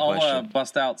that's a good I'll question.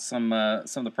 bust out some of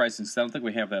the pricing. I don't think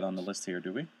we have that on the list here,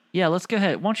 do we? Yeah, let's go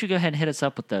ahead. Why don't you go ahead and hit us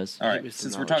up with those? All Give me right, some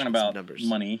since we're knowledge talking and some about numbers.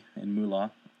 money and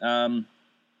moolah,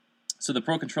 so the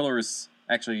Pro controller is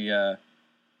actually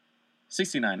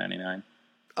 $69.99.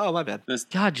 Oh, my bad. This,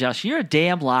 God, Josh, you're a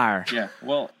damn liar. yeah,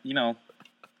 well,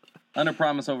 under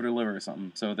promise, over deliver or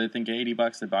something. So they think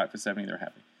 $80, they buy it for $70, they're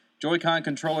happy. Joy-Con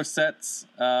controller sets,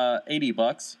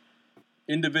 $80.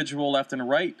 Individual left and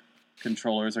right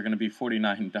controllers are going to be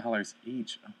 $49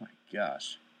 each. Oh my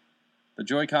gosh. The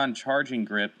Joy-Con charging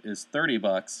grip is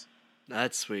 $30.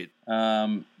 That's sweet.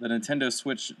 The Nintendo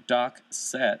Switch dock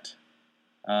set,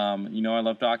 I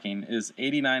love docking, is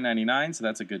 $89.99, so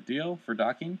that's a good deal for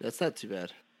docking. That's not too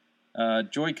bad.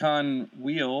 Joy-Con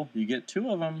wheel, you get two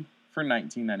of them for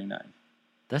 $19.99.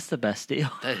 That's the best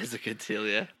deal. That is a good deal,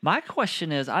 yeah. My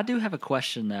question is, I do have a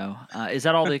question though. Is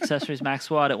that all the accessories,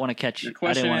 Maxwell? I didn't want to catch you. Your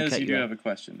question I didn't want to is, cut you do off. have a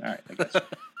question. All right, I got you.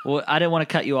 Well, I didn't want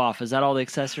to cut you off. Is that all the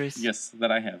accessories? Yes,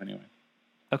 that I have anyway.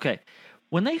 Okay.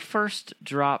 When they first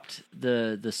dropped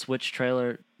the Switch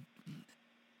trailer,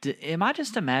 am I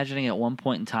just imagining at one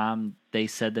point in time they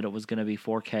said that it was going to be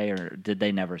 4K, or did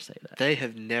they never say that? They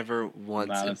have never once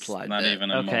Not implied not that.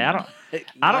 even a Okay, moment.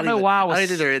 I don't know why I was- I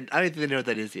don't think they know what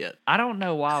that is yet. I don't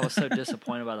know why I was so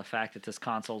disappointed by the fact that this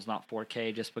console's not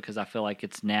 4K, just because I feel like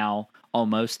it's now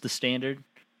almost the standard.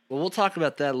 Well, we'll talk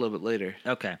about that a little bit later.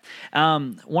 Okay.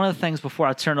 One of the things before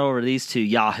I turn it over to these two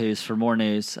yahoos for more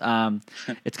news,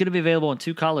 it's going to be available in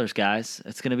two colors, guys.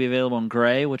 It's going to be available in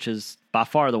gray, which is by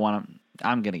far the one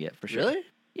I'm going to get for sure. Really?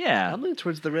 Yeah. I'm leaning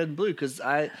towards the red and blue because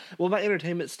my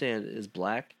entertainment stand is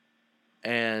black,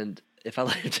 and if I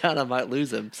lay it down, I might lose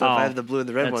them. So if Oh, I have the blue and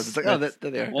the red ones, it's like, that's-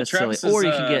 there they are. Well, That's Travis silly. Or is,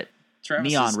 you can get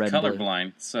Travis neon is red and blue.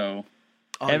 colorblind, so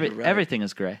Oh, you're right. everything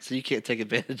is gray. So you can't take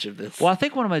advantage of this. Well, I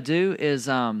think what I'm going to do is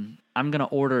I'm going to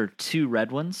order two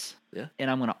red ones, Yeah. and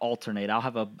I'm going to alternate. I'll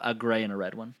have a gray and a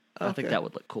red one. I think Okay. that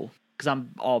would look cool because I'm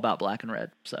all about black and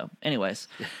red. So, anyways.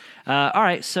 All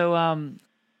right. So,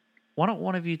 why don't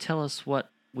one of you tell us what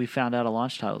we found out a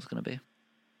launch title is going to be?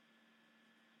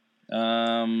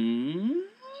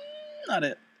 not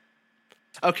it.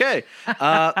 Okay.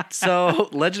 So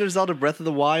Legend of Zelda Breath of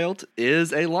the Wild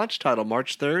is a launch title,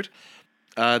 March 3rd.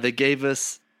 They gave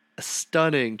us a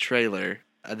stunning trailer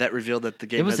that revealed that the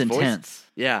game It was has intense. voice.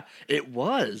 Yeah, it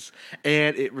was.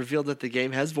 And it revealed that the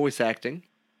game has voice acting.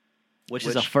 Which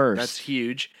is a first. That's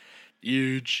huge.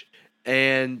 Huge.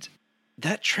 And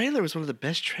that trailer was one of the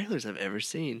best trailers I've ever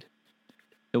seen.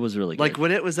 It was really good. Like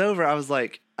when it was over, I was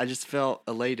like, I just felt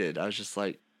elated. I was just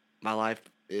like, my life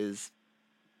is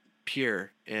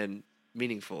pure and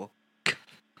meaningful.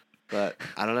 But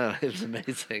I don't know, it was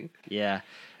amazing. Yeah,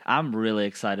 I'm really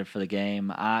excited for the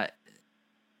game.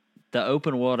 The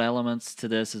open world elements to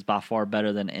this is by far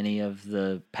better than any of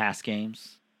the past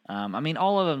games. I mean,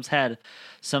 all of them's had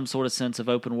some sort of sense of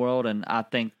open world, and I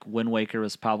think Wind Waker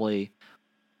was probably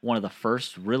one of the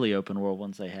first really open world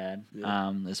ones they had,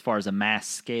 as far as a mass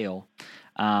scale.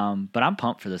 But I'm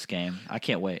pumped for this game. I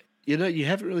can't wait. You know, you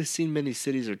haven't really seen many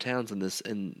cities or towns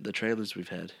in the trailers we've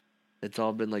had. It's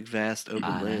all been like vast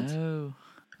open lands. I know.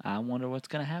 I wonder what's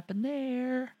going to happen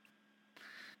there.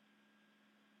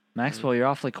 Maxwell, you're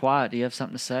awfully quiet. Do you have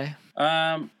something to say?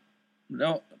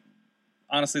 No.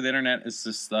 Honestly, the internet has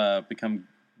just become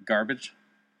garbage.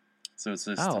 So it's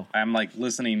just I'm like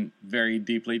listening very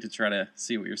deeply to try to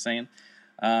see what you're saying.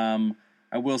 I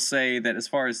will say that as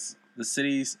far as the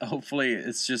cities, hopefully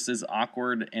it's just as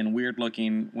awkward and weird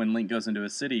looking when Link goes into a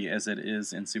city as it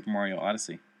is in Super Mario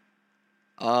Odyssey.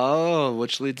 Oh,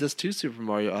 which leads us to Super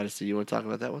Mario Odyssey. You want to talk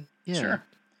about that one? Yeah. Sure.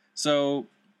 So,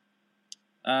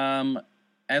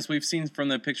 as we've seen from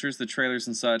the pictures, the trailers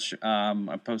and such,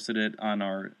 I posted it on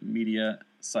our media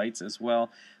sites as well.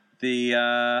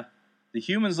 The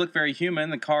humans look very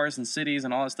human. The cars and cities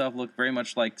and all that stuff look very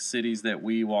much like cities that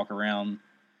we walk around.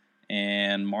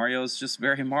 And Mario's just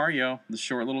very Mario, the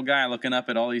short little guy looking up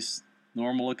at all these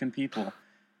normal-looking people.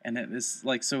 And it is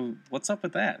like, so what's up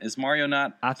with that? Is Mario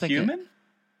not human?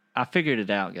 I figured it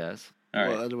out, guys. All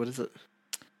right. What is it?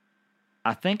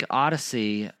 I think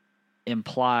Odyssey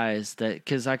implies that,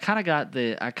 because I kind of got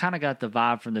the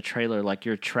vibe from the trailer, like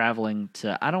you're traveling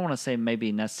to, I don't want to say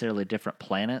maybe necessarily different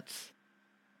planets,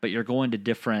 but you're going to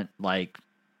different, like,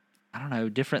 I don't know,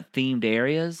 different themed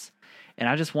areas. And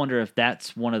I just wonder if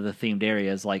that's one of the themed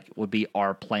areas, like would be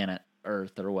our planet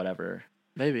Earth or whatever.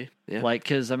 Maybe, yeah. Like,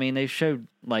 because I mean, they showed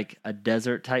like a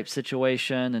desert type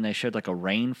situation, and they showed like a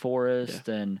rainforest,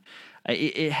 and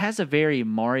it has a very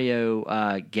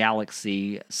Mario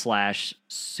Galaxy /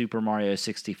 Super Mario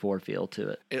 64 feel to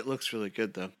it. It looks really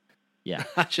good though. Yeah,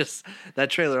 that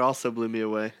trailer also blew me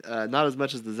away. Not as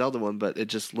much as the Zelda one, but it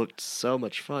just looked so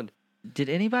much fun. Did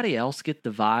anybody else get the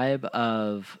vibe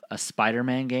of a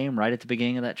Spider-Man game right at the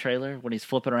beginning of that trailer when he's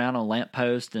flipping around on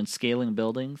lampposts and scaling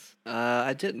buildings?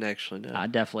 I didn't actually know. I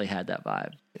definitely had that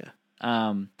vibe.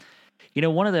 Yeah. You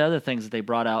know, one of the other things that they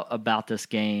brought out about this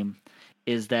game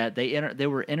is that they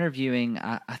were interviewing.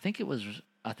 I think it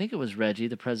was Reggie,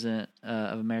 the president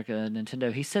of America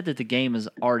Nintendo. He said that the game is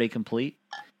already complete.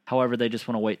 However, they just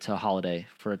want to wait till holiday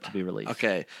for it to be released.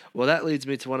 Okay. Well, that leads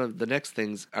me to one of the next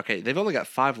things. Okay, they've only got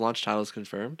 5 launch titles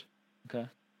confirmed. Okay.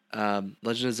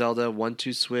 Legend of Zelda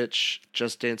 1-2 Switch,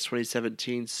 Just Dance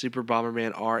 2017, Super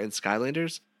Bomberman R, and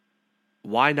Skylanders.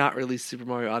 Why not release Super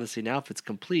Mario Odyssey now if it's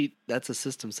complete? That's a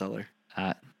system seller.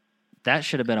 That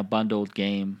should have been a bundled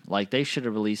game. Like, they should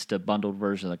have released a bundled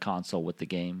version of the console with the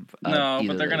game. No,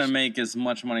 but they're going to make as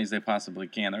much money as they possibly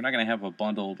can. They're not going to have a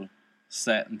bundled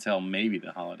set until maybe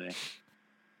the holiday.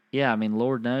 Yeah, I mean,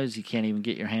 Lord knows you can't even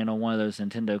get your hand on one of those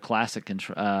Nintendo Classic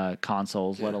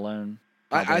consoles, let alone.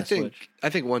 I think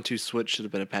 1-2 Switch should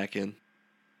have been a pack-in.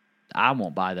 I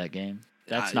won't buy that game.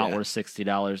 That's not worth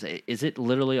 $60. Is it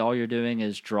literally all you're doing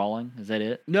is drawing? Is that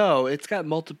it? No, it's got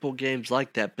multiple games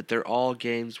like that, but they're all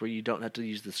games where you don't have to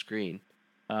use the screen.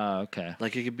 Okay.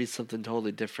 Like, it could be something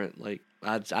totally different. Like,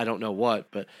 I don't know what,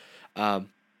 but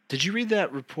did you read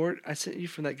that report I sent you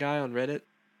from that guy on Reddit?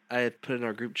 I had put in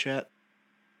our group chat.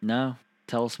 No.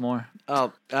 Tell us more.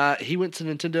 Oh, he went to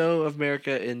Nintendo of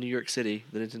America in New York City,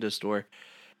 the Nintendo store,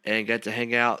 and got to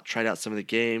hang out, tried out some of the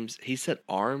games. He said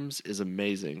ARMS is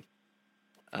amazing,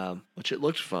 which it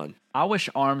looked fun. I wish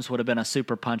ARMS would have been a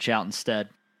Super Punch-Out instead.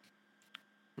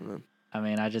 I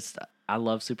mean, I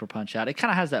love Super Punch-Out. It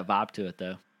kind of has that vibe to it,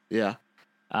 though. Yeah.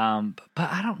 But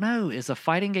I don't know. Is a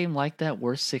fighting game like that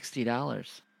worth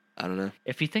 $60? I don't know.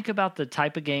 If you think about the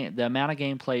type of game, the amount of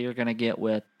gameplay you're going to get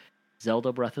with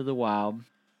Zelda Breath of the Wild,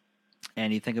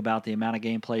 and you think about the amount of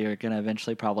gameplay you're going to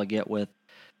eventually probably get with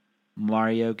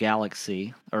Mario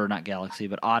Galaxy, or not Galaxy,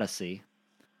 but Odyssey,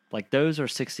 like those are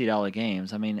 $60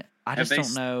 games. I mean, I just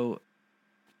don't know.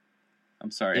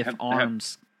 I'm sorry. If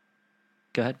ARMS.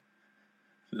 Go ahead.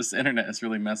 This internet is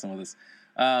really messing with us.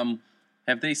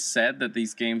 Have they said that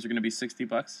these games are going to be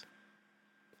 $60?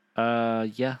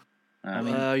 Yeah. I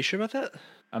mean, you sure about that?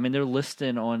 I mean, they're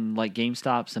listed on like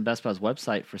GameStop's and Best Buy's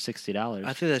website for $60.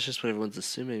 I think that's just what everyone's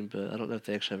assuming, but I don't know if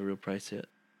they actually have a real price yet.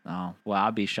 Oh, well,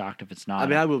 I'd be shocked if it's not. I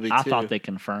mean, I will be too. I thought they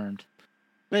confirmed.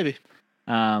 Maybe.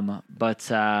 But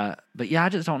yeah, I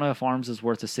just don't know if Arms is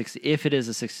worth if it is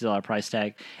a $60 price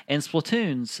tag. And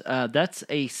Splatoon's, that's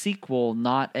a sequel,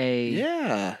 not a.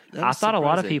 Yeah, I thought a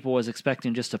lot of surprising. people was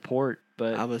expecting just a port,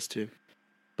 but I was too.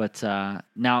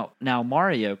 now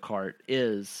Mario Kart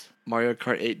is. Mario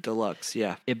Kart 8 Deluxe,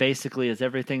 yeah. It basically is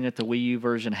everything that the Wii U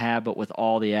version had, but with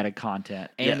all the added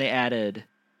content. And Yeah. they added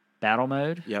battle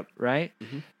mode. Yep. Right?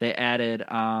 Mhm. They added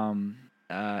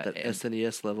That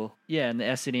SNES level. yeah, and the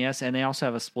SNES, and they also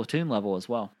have a Splatoon level as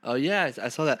well. Oh, yeah, I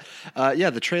saw that. Yeah,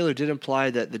 the trailer did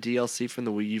imply that the DLC from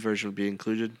the Wii U version would be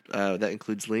included. That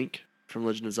includes Link from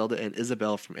Legend of Zelda and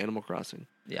Isabelle from Animal Crossing.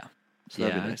 Yeah. So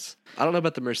that'd be nice. I don't know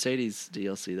about the Mercedes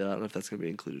DLC, though. I don't know if that's going to be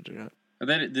included or not.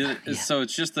 So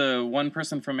it's just the one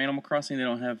person from Animal Crossing. They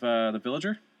don't have the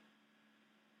villager.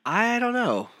 I don't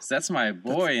know. 'Cause that's my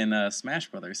boy in Smash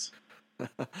Brothers.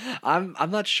 I'm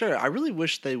not sure. I really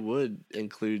wish they would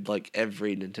include like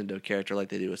every Nintendo character like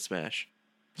they do with Smash.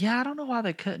 Yeah, I don't know why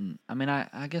they couldn't. I mean,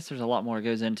 I guess there's a lot more that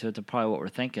goes into it than probably what we're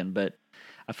thinking, but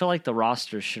I feel like the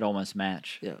rosters should almost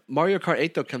match. Yeah, Mario Kart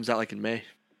 8 though comes out like in May.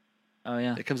 Oh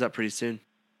yeah. It comes out pretty soon.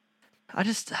 I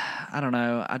don't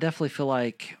know. I definitely feel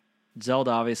like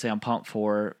Zelda, obviously, I'm pumped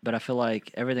for, but I feel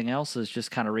like everything else is just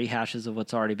kind of rehashes of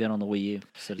what's already been on the Wii U.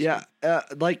 So to Yeah,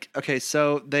 speak. okay,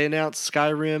 so they announced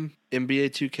Skyrim, NBA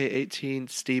 2K18,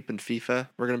 Steep, and FIFA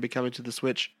were going to be coming to the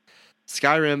Switch.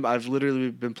 Skyrim, I've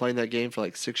literally been playing that game for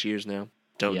like 6 years now.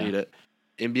 Don't Yeah. need it.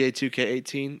 NBA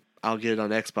 2K18, I'll get it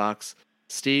on Xbox.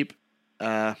 Steep,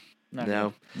 Not no.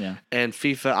 good. Yeah. And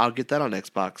FIFA, I'll get that on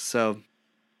Xbox. So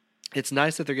it's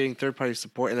nice that they're getting third-party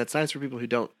support, and that's nice for people who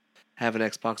don't have an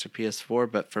Xbox or PS4.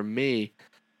 But for me,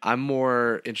 I'm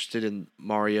more interested in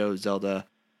Mario, Zelda,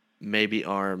 maybe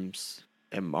Arms,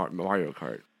 and Mario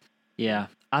Kart. Yeah.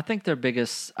 I think their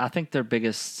biggest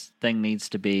thing needs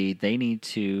to be they need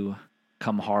to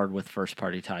come hard with first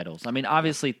party titles. I mean,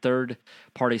 obviously third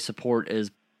party support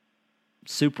is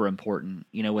super important.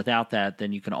 You know, without that,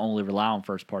 then you can only rely on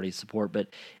first party support. But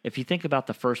if you think about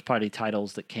the first party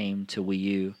titles that came to Wii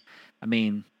U, I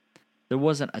mean, there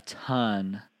wasn't a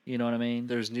ton. You know what I mean?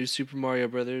 There's New Super Mario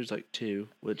Brothers, like 2,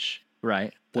 which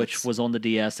Right. Which That's- was on the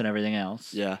DS and everything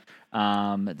else. yeah,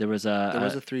 There was a there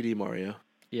was a 3D Mario.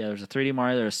 yeah, there was a 3D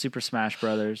Mario. There was Super Smash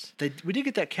Brothers. We did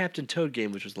get that Captain Toad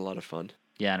game, which was a lot of fun.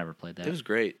 Yeah, I never played that. It was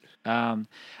great. I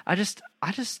just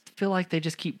feel like they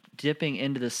just keep dipping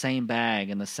into the same bag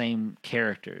and the same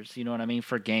characters. You know what I mean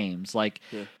for games. Like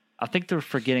Yeah. I think they're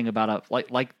forgetting about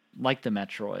like the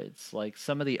Metroids, like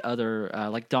some of the other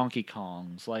like Donkey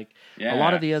Kongs, like a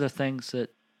lot of the other things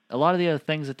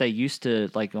that they used to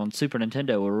like on Super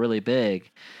Nintendo were really big.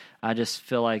 I just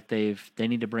feel like they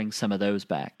need to bring some of those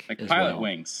back. Like as Pilot well.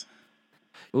 Wings.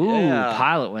 Ooh, Yeah.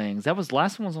 Pilot Wings. That was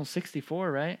last one was on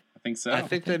 64, right? I think so. I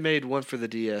think they made one for the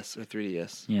DS or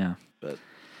 3DS. Yeah. But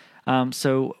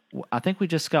So I think we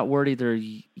just got word either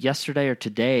yesterday or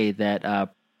today that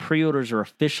pre-orders are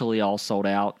officially all sold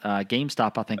out.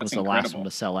 GameStop, I think, That's was the last incredible. one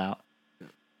to sell out.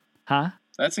 Huh?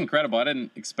 That's incredible. I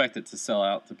didn't expect it to sell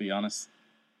out, to be honest.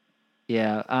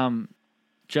 Yeah.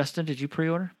 Justin, did you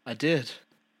pre-order? I did.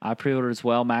 I pre-ordered as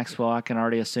well. Maxwell, I can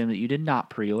already assume that you did not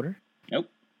pre-order. Nope.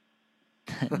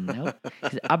 Nope.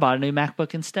 I bought a new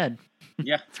MacBook instead.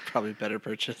 Yeah. It's probably a better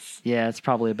purchase. Yeah, it's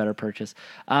probably a better purchase.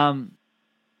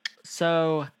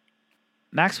 So,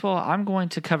 Maxwell, I'm going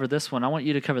to cover this one. I want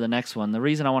you to cover the next one. The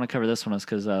reason I want to cover this one is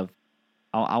because I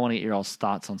want to get your all's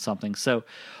thoughts on something. So,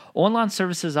 online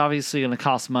services obviously going to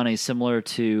cost money, similar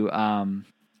to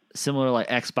like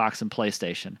Xbox and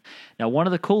PlayStation. Now, one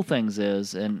of the cool things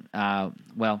is, and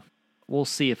well, we'll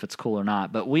see if it's cool or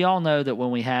not, but we all know that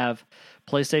when we have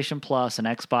PlayStation Plus and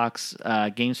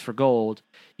Xbox Games for Gold,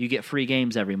 you get free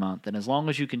games every month. And as long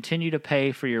as you continue to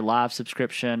pay for your live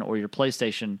subscription or your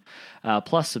PlayStation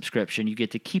Plus subscription, you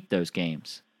get to keep those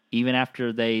games, even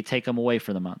after they take them away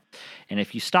for the month. And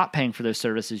if you stop paying for those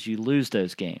services, you lose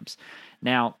those games.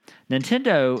 Now,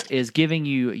 Nintendo is giving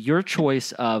you your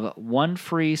choice of one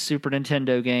free Super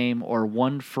Nintendo game or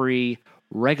one free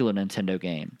regular Nintendo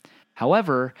game.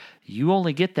 However, you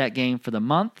only get that game for the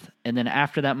month, and then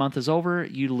after that month is over,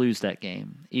 you lose that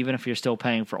game, even if you're still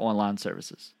paying for online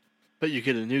services. But you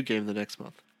get a new game the next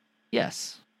month.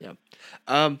 Yes. Yeah.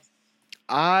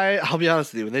 I'll be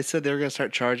honest with you. When they said they were going to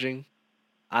start charging,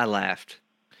 I laughed.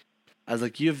 I was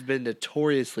like, you've been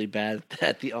notoriously bad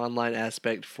at the online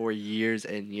aspect for years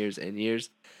and years and years.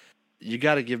 You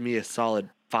got to give me a solid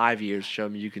 5 years. Show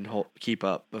me you can keep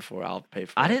up before I'll pay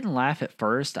for it. I didn't laugh at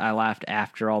first. I laughed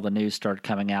after all the news started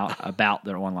coming out about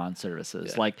their online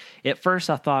services. Yeah. Like, at first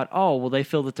I thought, oh, well, they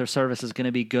feel that their service is going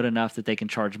to be good enough that they can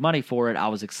charge money for it. I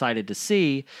was excited to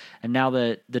see. And now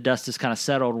that the dust is kind of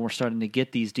settled and we're starting to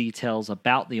get these details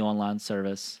about the online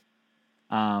service,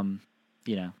 you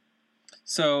know.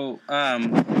 So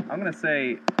I'm going to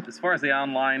say, as far as the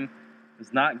online,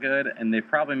 it's not good, and they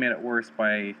probably made it worse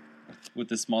with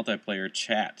this multiplayer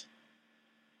chat,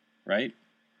 right?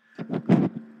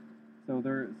 So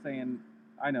they're saying,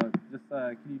 I know, just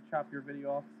can you chop your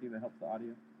video off, see if it helps the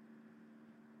audio?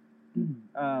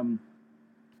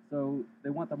 So they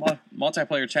want the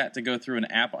multiplayer chat to go through an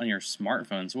app on your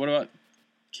smartphone. So what about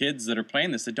kids that are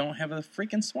playing this that don't have a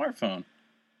freaking smartphone?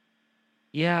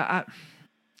 Yeah,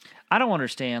 I don't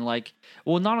understand. Like,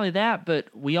 well, not only that, but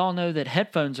we all know that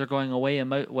headphones are going away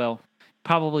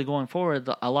probably going forward,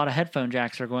 a lot of headphone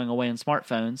jacks are going away in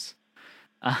smartphones.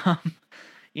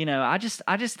 You know, I just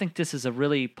think this is a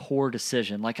really poor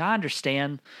decision. Like, I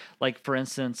understand, like, for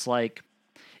instance, like,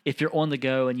 if you're on the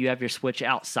go and you have your Switch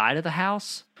outside of the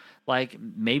house, like,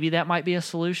 maybe that might be a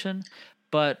solution.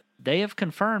 But they have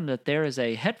confirmed that there is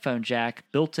a headphone jack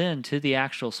built into the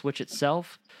actual Switch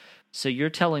itself. So you're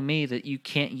telling me that you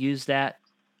can't use that?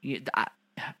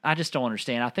 I just don't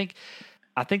understand. I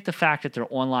think the fact that their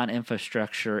online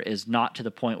infrastructure is not to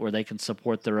the point where they can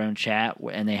support their own chat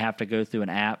and they have to go through an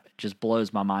app just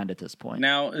blows my mind at this point.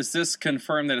 Now, is this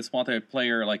confirmed that it's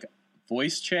multiplayer, like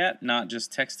voice chat, not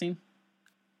just texting?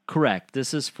 Correct.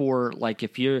 This is for, like,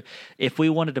 if we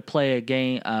wanted to play a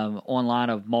game online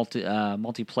of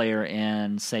multiplayer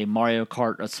in, say, Mario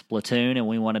Kart or Splatoon, and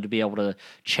we wanted to be able to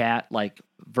chat, like,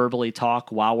 verbally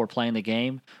talk while we're playing the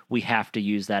game, we have to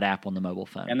use that app on the mobile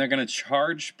phone. And they're going to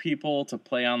charge people to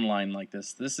play online like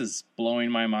this. This is blowing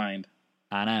my mind.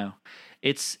 I know.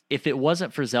 If it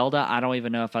wasn't for Zelda, I don't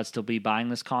even know if I'd still be buying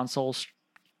this console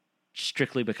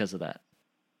strictly because of that.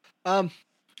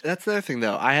 That's the other thing,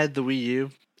 though. I had the Wii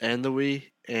U and the Wii,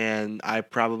 and I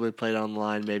probably played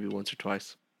online maybe once or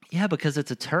twice. Yeah, because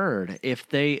it's a turd.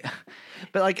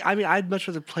 But, like, I mean, I'd much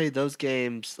rather play those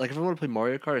games. Like, if I want to play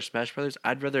Mario Kart or Smash Brothers,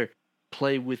 I'd rather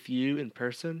play with you in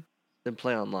person than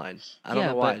play online. I don't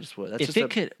know why. I just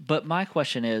would. But my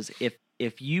question is,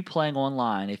 if you playing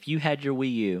online, if you had your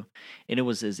Wii U and it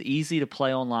was as easy to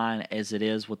play online as it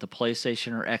is with the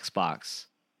PlayStation or Xbox,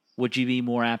 would you be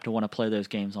more apt to want to play those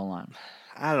games online?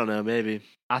 I don't know, maybe.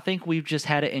 I think we've just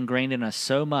had it ingrained in us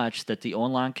so much that the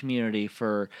online community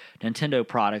for Nintendo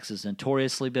products has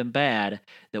notoriously been bad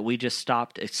that we just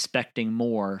stopped expecting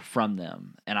more from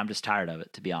them. And I'm just tired of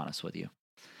it, to be honest with you.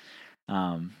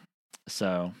 But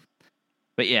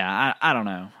yeah, I don't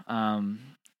know.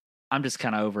 I'm just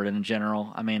kind of over it in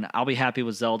general. I mean, I'll be happy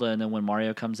with Zelda and then when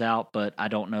Mario comes out, but I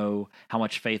don't know how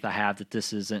much faith I have that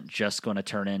this isn't just going to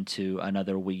turn into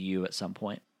another Wii U at some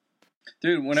point.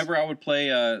 Dude, whenever I would play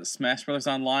Smash Brothers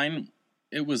online,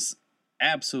 it was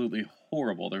absolutely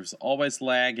horrible. There was always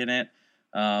lag in it.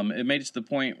 It made it to the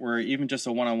point where even just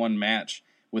a one-on-one match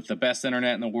with the best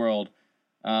internet in the world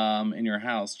in your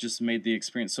house just made the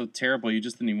experience so terrible you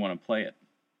just didn't even want to play it.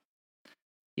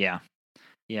 Yeah.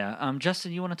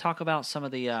 Justin, you want to talk about some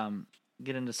of the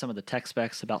get into some of the tech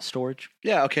specs about storage?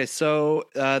 Yeah, okay. So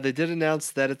they did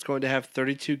announce that it's going to have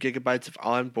 32 gigabytes of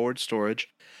onboard storage.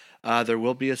 There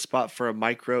will be a spot for a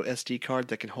micro SD card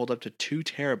that can hold up to 2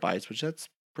 terabytes, which that's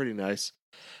pretty nice.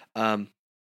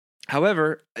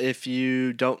 However, if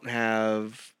you don't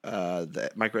have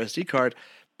the micro SD card,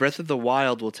 Breath of the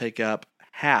Wild will take up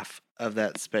half of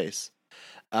that space.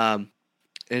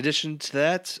 In addition to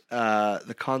that,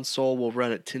 the console will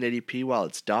run at 1080p while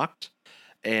it's docked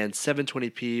and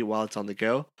 720p while it's on the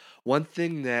go. One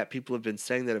thing that people have been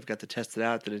saying that have got to test it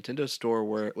out at the Nintendo store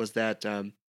was that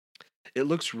it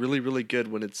looks really, really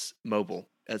good when it's mobile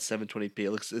at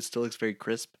 720p. It still looks very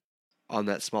crisp on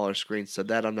that smaller screen, so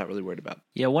that I'm not really worried about.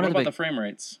 Yeah, what about the frame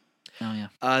rates? Oh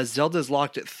yeah, Zelda's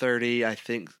locked at 30. I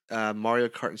think Mario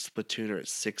Kart and Splatoon are at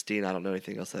 60. And I don't know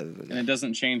anything else other than that. And it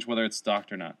doesn't change whether it's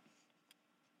docked or not.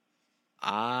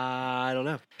 I don't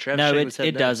know. No,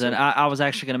 it doesn't. I was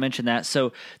actually going to mention that.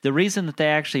 So the reason that they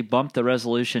actually bumped the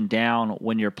resolution down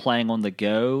when you're playing on the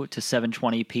go to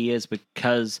 720p is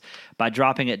because by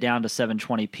dropping it down to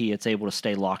 720p, it's able to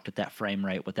stay locked at that frame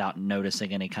rate without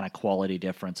noticing any kind of quality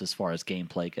difference as far as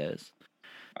gameplay goes.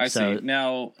 I see.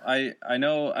 Now, I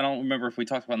know, I don't remember if we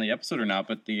talked about it in the episode or not,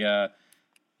 but it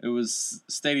was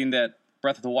stating that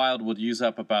Breath of the Wild would use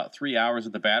up about 3 hours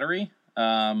of the battery.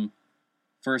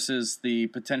 Versus the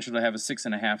potential to have a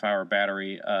 6.5 hour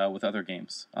battery with other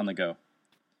games on the go.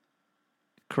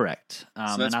 Correct.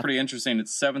 So that's pretty interesting.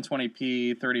 It's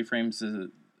 720p, 30 frames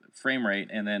frame rate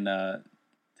and then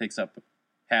takes up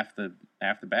half the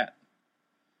bat.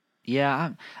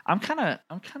 Yeah, I'm kind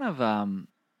of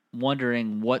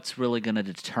wondering what's really going to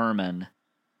determine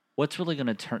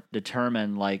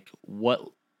like what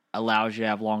allows you to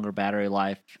have longer battery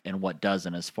life and what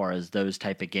doesn't, as far as those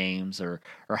type of games, or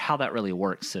how that really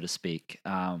works, so to speak.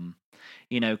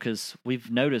 Because we've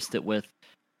noticed that with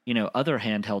other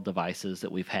handheld devices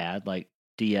that we've had, like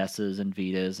DSs and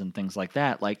Vitas and things like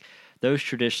that, like those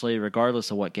traditionally,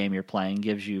 regardless of what game you're playing,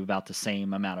 gives you about the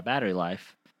same amount of battery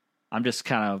life. I'm just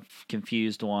kind of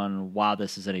confused on why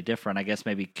this is any different. I guess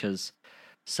maybe because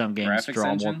some games Graphics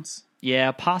draw engines? more.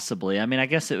 Yeah, possibly. I mean, I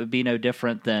guess it would be no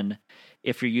different than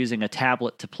if you're using a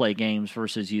tablet to play games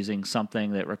versus using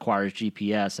something that requires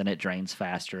GPS and it drains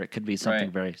faster. It could be something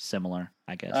Right. very similar,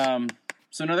 I guess.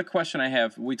 So another question I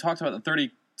have: we talked about the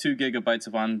 32 gigabytes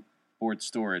of onboard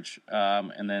storage,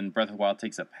 and then Breath of the Wild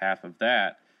takes up half of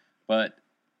that. But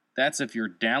that's if you're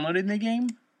downloading the game,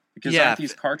 because Yeah. aren't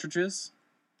these cartridges?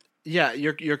 Yeah,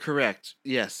 you're correct.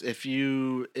 Yes, if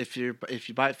you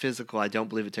buy it physical, I don't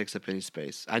believe it takes up any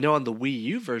space. I know on the Wii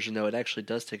U version though, it actually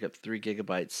does take up 3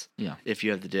 gigabytes. Yeah. If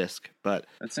you have the disc, but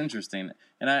That's interesting,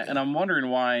 and I'm wondering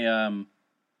why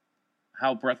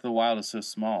how Breath of the Wild is so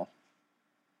small.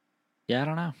 Yeah, I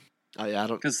don't know. I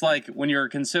don't. Because like when you're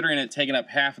considering it taking up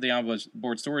half of the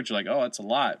onboard storage, you're like, oh, that's a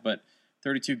lot. But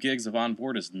 32 gigs of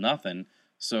onboard is nothing.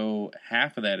 So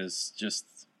half of that is just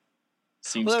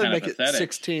seems Well, that would kind of make pathetic.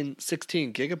 it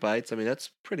 16 gigabytes. I mean,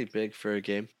 that's pretty big for a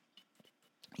game.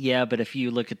 Yeah, but if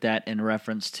you look at that in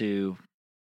reference to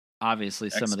obviously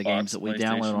some of the games Xbox, that we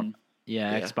download on, PlayStation.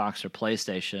 yeah, Yeah. Xbox or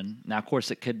PlayStation. Now, of course,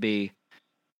 it could be.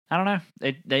 I don't know.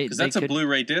 They Because that's could, a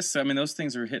Blu-ray disc. I mean, those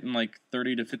things are hitting like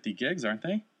 30 to 50 gigs, aren't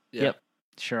they? Yeah. Yep,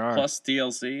 sure are. Plus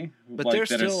DLC. But like, there's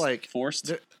that still is like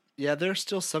forced. there's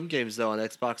still some games though on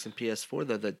Xbox and PS4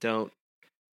 though that don't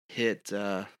hit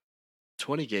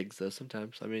 20 gigs though.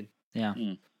 Sometimes, I mean, Yeah.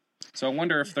 So I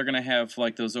wonder if they're gonna have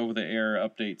like those over-the-air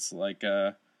updates, like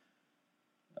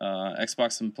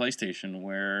Xbox and PlayStation,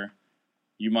 where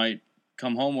you might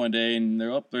come home one day and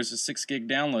there's a 6 gig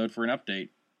download for an update.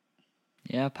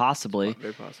 Yeah, possibly.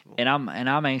 very possible. And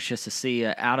I'm anxious to see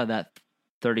out of that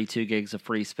 32 gigs of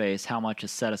free space, how much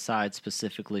is set aside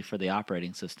specifically for the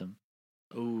operating system.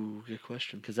 Ooh, good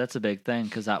question. Because that's a big thing.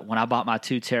 Because when I bought my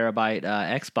 2 terabyte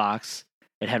Xbox,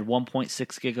 it had 1.6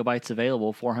 gigabytes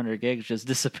available. 400 gigs just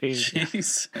disappeared.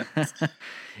 Jeez.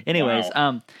 Anyways,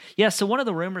 Wow. yeah. So one of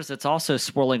the rumors that's also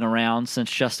swirling around,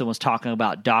 since Justin was talking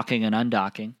about docking and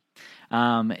undocking,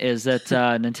 is that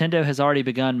Nintendo has already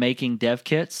begun making dev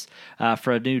kits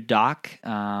for a new dock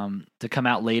to come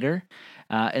out later.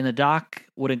 And the dock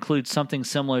would include something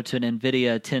similar to an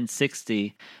NVIDIA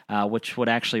 1060, which would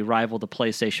actually rival the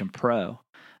PlayStation Pro.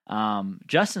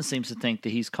 Justin seems to think that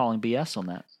he's calling BS on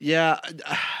that. Yeah,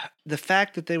 the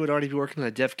fact that they would already be working on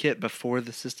a dev kit before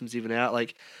the system's even out,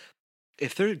 like,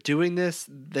 if they're doing this,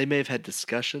 they may have had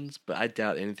discussions, but I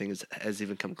doubt anything has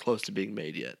even come close to being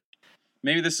made yet.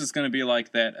 Maybe this is going to be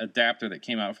like that adapter that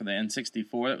came out for the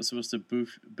N64 that was supposed to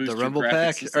boost The your Rumble graphics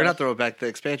pack, and or not stuff. the Rumble pack, the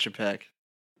expansion pack.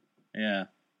 Yeah,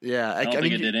 Yeah, I don't think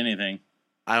mean, it did anything.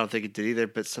 I don't think it did either,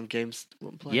 but some games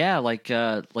won't play. Yeah, like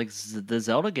the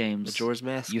Zelda games, Majora's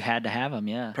Mask, you had to have them.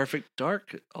 Yeah, Perfect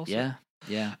Dark, also.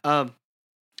 yeah.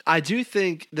 I do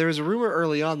think there was a rumor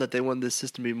early on that they wanted this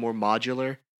system to be more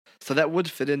modular, so that would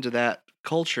fit into that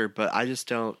culture. But I just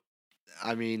don't.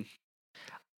 I mean,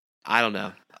 I don't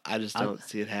know. I just don't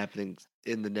see it happening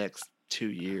in the next 2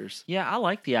 years. Yeah, I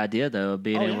like the idea though of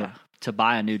being Oh, able yeah. to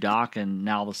buy a new dock and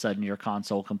now all of a sudden your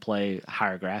console can play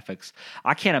higher graphics.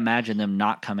 I can't imagine them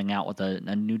not coming out with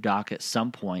a new dock at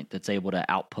some point that's able to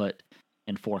output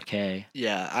in 4K.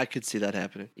 Yeah, I could see that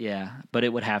happening. Yeah, but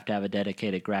it would have to have a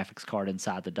dedicated graphics card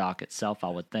inside the dock itself, I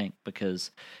would think, because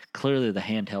clearly the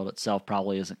handheld itself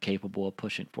probably isn't capable of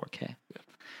pushing 4K.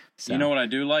 So, You know what I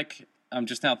do like? I'm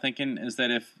just now thinking is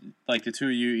that if like the two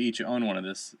of you each own one of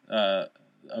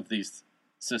these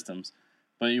systems,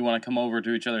 but you want to come over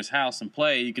to each other's house and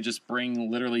play, you could just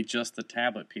bring literally just the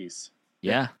tablet piece.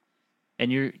 yeah. And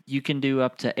you can do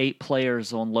up to 8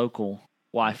 players on local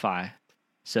Wi-Fi.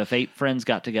 So if 8 friends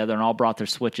got together and all brought their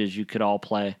Switches, you could all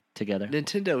play together.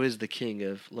 Nintendo is the king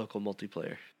of local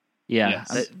multiplayer. Yeah.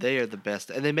 Yes. They are the best,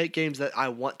 and they make games that I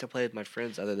want to play with my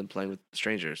friends other than playing with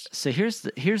strangers. So here's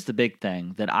the big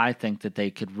thing that I think that they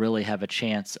could really have a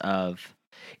chance of,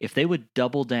 if they would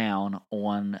double down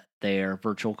on their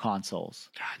virtual consoles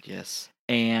God, yes.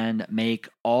 and make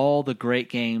all the great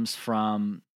games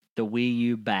from the Wii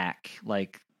U back.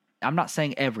 Like, I'm not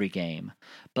saying every game,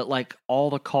 but like all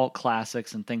the cult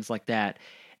classics and things like that,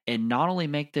 and not only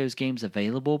make those games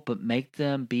available, but make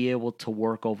them be able to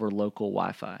work over local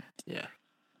Wi-Fi. Yeah.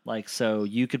 Like, so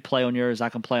you could play on yours, I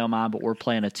can play on mine, but we're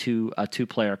playing a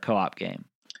two-player co-op game.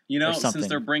 You know, since something.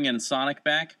 they're bringing Sonic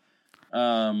back,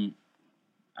 I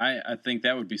think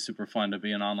that would be super fun to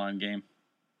be an online game.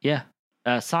 Yeah.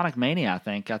 Sonic Mania, I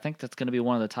think that's going to be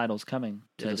one of the titles coming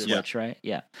to the Switch, right?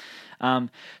 Yeah.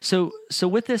 So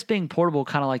with this being portable,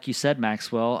 kind of like you said,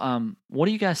 Maxwell, what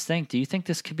do you guys think? Do you think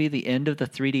this could be the end of the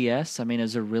 3DS? I mean,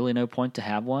 is there really no point to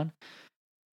have one?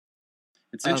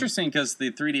 It's interesting because the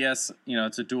 3DS,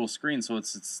 it's a dual screen, so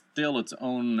it's still its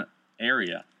own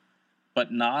area.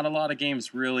 But not a lot of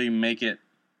games really make it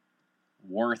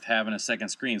worth having a second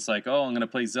screen. It's like, oh, I'm going to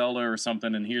play Zelda or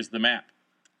something, and here's the map.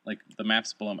 Like, the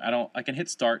map's below me. I can hit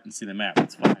start and see the map.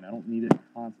 It's fine. I don't need it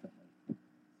constantly.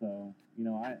 So,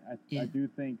 I do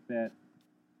think that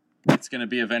it's going to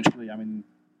be eventually, I mean,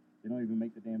 they don't even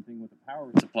make the damn thing with a power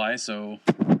supply, so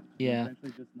yeah,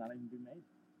 eventually just not even be made.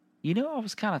 I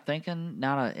was kind of thinking, and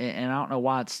I don't know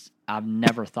why I've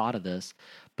never thought of this,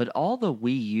 but all the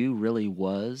Wii U really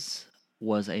was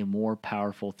a more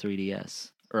powerful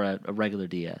 3DS or a regular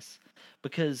DS.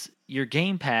 Because your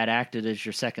gamepad acted as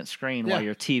your second screen while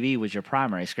your TV was your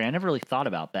primary screen. I never really thought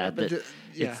about that.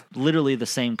 It's literally the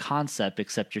same concept,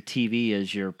 except your TV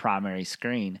is your primary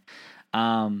screen.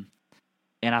 And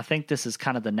I think this is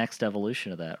kind of the next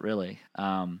evolution of that, really.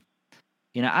 I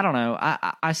don't know.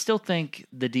 I still think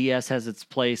the DS has its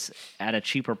place at a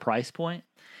cheaper price point.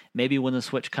 Maybe when the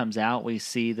Switch comes out, we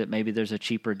see that maybe there's a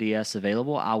cheaper DS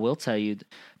available. I will tell you,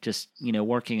 just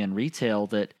working in retail,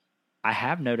 that I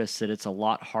have noticed that it's a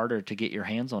lot harder to get your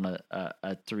hands on a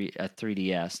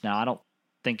 3DS. Now, I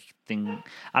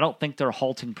don't think they're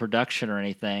halting production or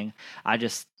anything. I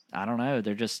don't know.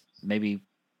 They're just maybe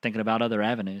thinking about other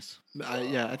avenues.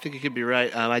 I think you could be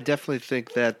right. I definitely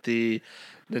think that the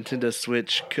Nintendo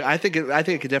Switch. I think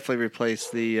it could definitely replace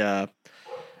the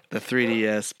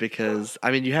 3DS because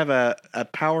you have a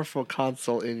powerful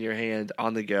console in your hand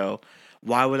on the go.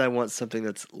 Why would I want something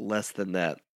that's less than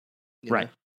that? Right.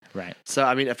 Right. So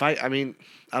I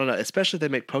don't know. Especially if they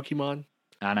make Pokemon.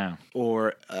 I know.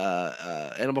 Or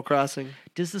Animal Crossing.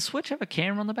 Does the Switch have a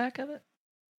camera on the back of it?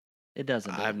 It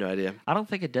doesn't. I have no idea. I don't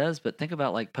think it does. But think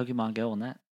about like Pokemon Go on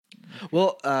that.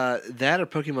 Well, that or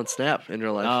Pokemon Snap in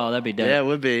real life. Oh, that'd be dope. Yeah, it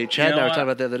would be. Chad and I were talking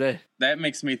about that the other day. That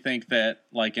makes me think that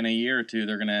like in a year or two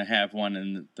they're gonna have one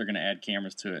and they're gonna add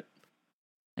cameras to it.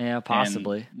 Yeah,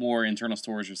 possibly. And more internal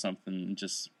storage or something. And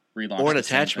just relaunch. Or an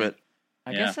attachment.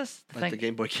 I guess that's like the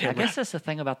Game Boy camera. I guess that's the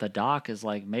thing about the dock is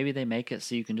like maybe they make it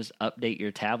so you can just update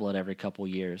your tablet every couple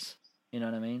years. You know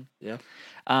what I mean? Yeah.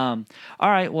 All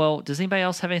right. Well, does anybody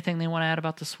else have anything they want to add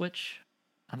about the Switch?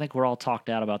 I think we're all talked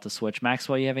out about the Switch.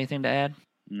 Maxwell, you have anything to add?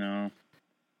 No.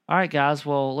 All right, guys.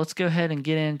 Well, let's go ahead and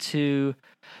get into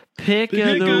Pick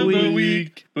of the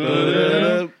Week.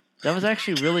 That was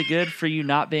actually really good for you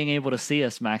not being able to see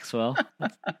us, Maxwell.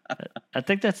 I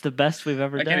think that's the best we've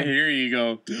ever done. I can hear you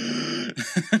go.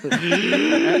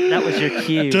 that was your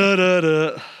cue. Da, da,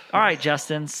 da. All right,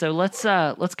 Justin. So let's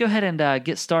go ahead and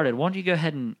get started. Why don't you go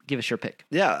ahead and give us your pick?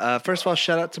 Yeah. First of all,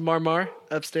 shout out to Marmar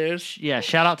upstairs. Yeah.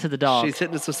 Shout out to the dog. She's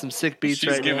hitting us with some sick beats She's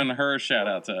right now. giving her a shout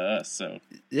out to us. So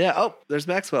yeah. Oh, there's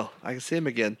Maxwell. I can see him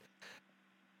again.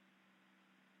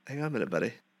 Hang on a minute,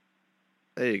 buddy.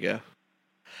 There you go.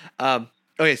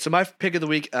 Okay, so my pick of the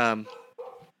week.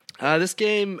 This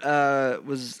game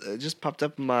was just popped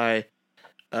up in my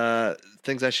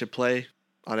things I should play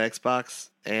on Xbox,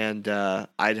 and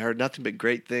I'd heard nothing but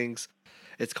great things.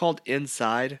 It's called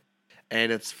Inside,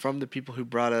 and it's from the people who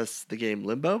brought us the game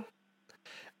Limbo.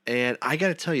 And I got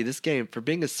to tell you, this game, for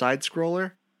being a side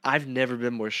scroller, I've never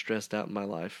been more stressed out in my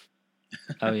life.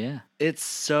 Oh, yeah. It's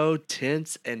so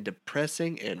tense and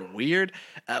depressing and weird.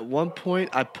 At one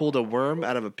point, I pulled a worm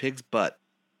out of a pig's butt.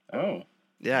 Oh.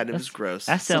 Yeah, and it was gross.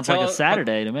 That sounds like a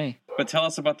Saturday to me. But tell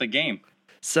us about the game.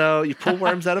 So you pull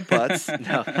worms out of butts.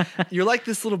 No, you're like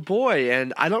this little boy,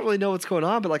 and I don't really know what's going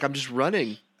on, but like I'm just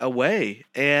running away.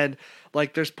 And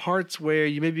like there's parts where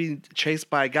you may be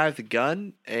chased by a guy with a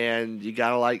gun, and you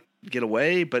gotta like get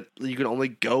away, but you can only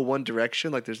go one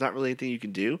direction. Like there's not really anything you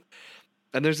can do.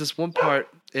 And there's this one part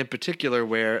in particular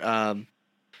where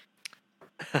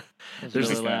there's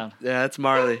really loud. Yeah, it's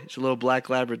Marley. She's a little black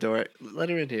Labrador. Let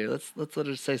her in here. Let's let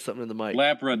her say something in the mic.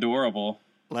 Labradorable.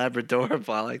 Labradorable.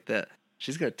 I like that.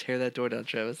 She's gonna tear that door down,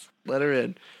 Travis. Let her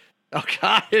in. Oh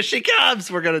God, here she comes.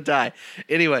 We're gonna die.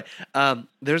 Anyway,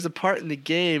 there's a part in the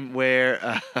game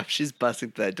where she's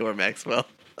busting through that door, Maxwell.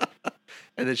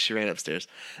 And then she ran upstairs.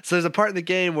 So there's a part in the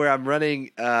game where I'm running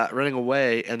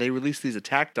away, and they release these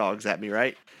attack dogs at me,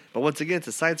 right? But once again, it's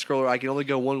a side scroller. I can only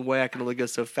go one way. I can only go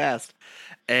so fast.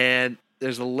 And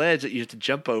there's a ledge that you have to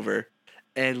jump over.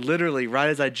 And literally, right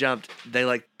as I jumped, they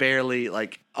like barely,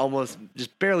 like almost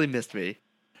just barely missed me.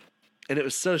 And it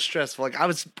was so stressful. Like I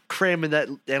was cramming that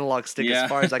analog stick as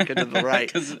far as I could to the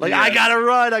right. Like I gotta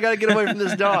run. I gotta get away from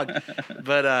this dog.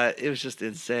 But it was just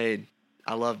insane.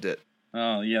 I loved it.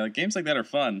 Oh yeah, games like that are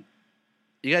fun.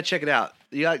 You gotta check it out.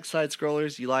 You like side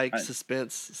scrollers. You like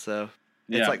suspense. So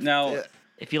yeah. It's like, now,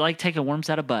 if you like taking worms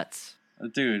out of butts,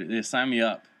 dude, sign me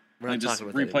up. We're not just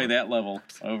talking about replay that level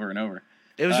over and over.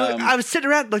 It was really, I was sitting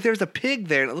around, like there was a pig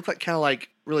there, and it looked like kind of like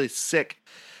really sick.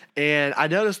 And I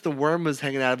noticed the worm was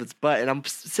hanging out of its butt, and I'm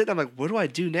sitting, I'm like, what do I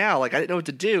do now? Like I didn't know what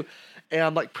to do. And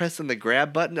I'm like pressing the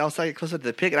grab button. I was like close up to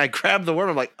the pig, and I grabbed the worm.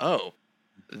 I'm like, oh,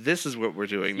 this is what we're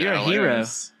doing now. You're a hero.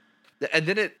 And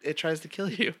then it tries to kill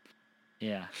you.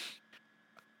 Yeah.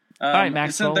 All right,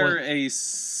 Maxwell. Isn't there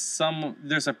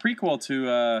there's a prequel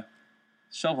to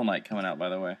Shovel Knight coming out, by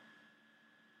the way.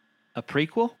 A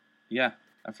prequel? Yeah.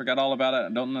 I forgot all about it. I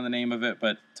don't know the name of it,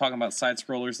 but talking about side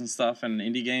scrollers and stuff and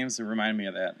indie games, it reminded me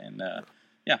of that. And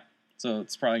yeah, so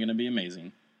it's probably going to be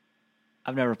amazing.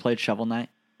 I've never played Shovel Knight.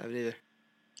 I haven't either.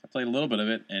 I played a little bit of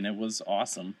it, and it was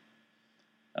awesome.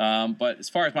 But as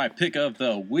far as my pick of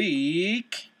the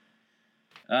week,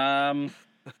 I'll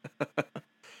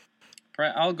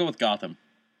go with Gotham.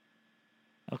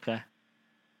 Okay.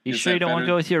 You sure you don't want to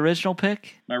go with your original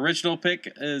pick? My original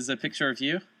pick is a picture of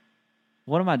you.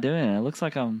 What am I doing? It looks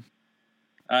like I'm.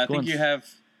 I think you have.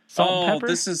 Salt and pepper?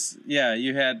 This is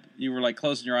you were like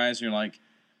closing your eyes and you're like,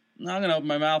 no, I'm gonna open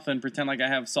my mouth and pretend like I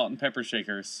have salt and pepper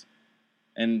shakers,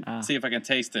 and see if I can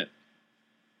taste it.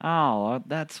 Oh,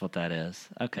 that's what that is.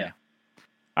 Okay. Yeah.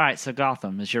 All right, so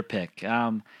Gotham is your pick.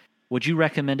 Would you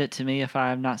recommend it to me if I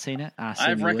have not seen it?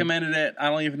 I've recommended it. I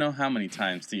don't even know how many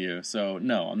times to you. So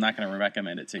no, I'm not going to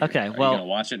recommend it to you. Okay, Are well, you going to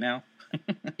watch it now?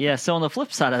 Yeah. So on the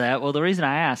flip side of that, well, the reason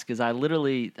I ask is I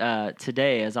literally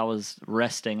today, as I was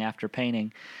resting after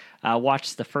painting, I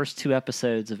watched the first 2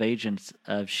 episodes of Agents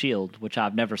of S.H.I.E.L.D., which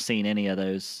I've never seen any of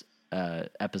those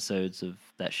episodes of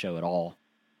that show at all,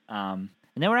 and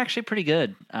they were actually pretty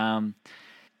good. I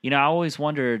always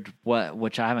wondered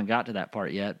which I haven't got to that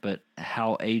part yet, but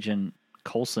how Agent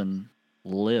Coulson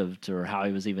lived or how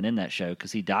he was even in that show,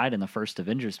 because he died in the first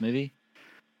Avengers movie.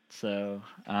 So,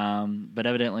 but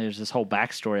evidently there's this whole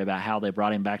backstory about how they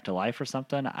brought him back to life or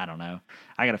something. I don't know.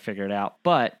 I got to figure it out.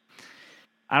 But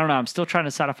I don't know. I'm still trying to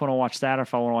decide if I want to watch that or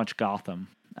if I want to watch Gotham.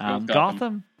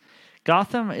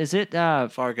 Gotham, is it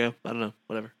Fargo? I don't know.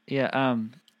 Whatever. Yeah.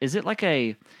 Is it like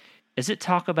is it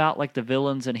talk about like the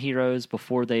villains and heroes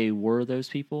before they were those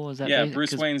people? Is that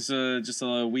Bruce Wayne's just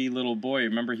a wee little boy.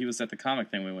 Remember, he was at the comic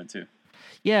thing we went to.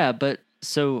 Yeah, but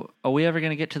so are we ever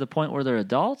going to get to the point where they're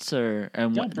adults, or I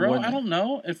don't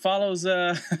know. It follows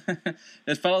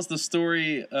the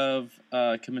story of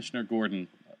Commissioner Gordon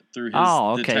through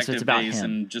his detective days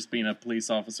and just being a police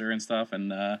officer and stuff. And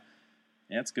yeah,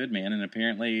 it's good, man. And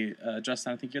apparently,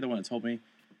 Justin, I think you're the one that told me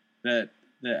that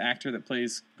the actor that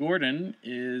plays Gordon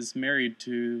is married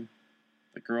to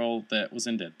the girl that was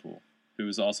in Deadpool, who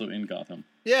was also in Gotham.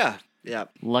 Yeah.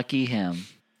 Lucky him.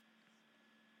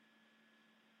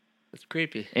 That's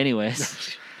creepy.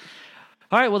 Anyways.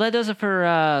 All right, well, that does it for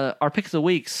our pick of the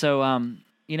week. So,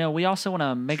 we also want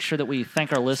to make sure that we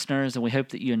thank our listeners, and we hope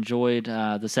that you enjoyed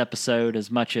this episode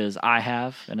as much as I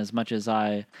have, and as much as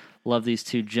I love these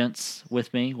 2 gents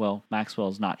with me. Well,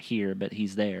 Maxwell's not here, but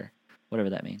he's there. Whatever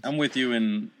that means. I'm with you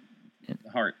in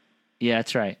heart. Yeah,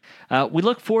 that's right. We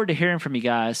look forward to hearing from you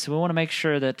guys. So we want to make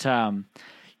sure that, that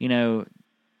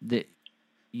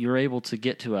you're able to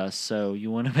get to us. So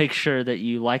you want to make sure that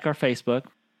you like our Facebook,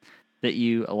 that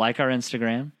you like our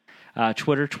Instagram,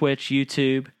 Twitter, Twitch,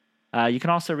 YouTube. You can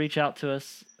also reach out to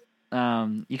us.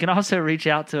 Via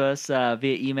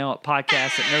email at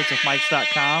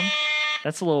podcast@nerdswithmics.com.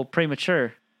 That's a little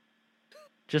premature.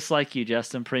 Just like you,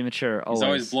 Justin, premature. He's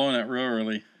always blowing it real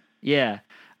early. Yeah.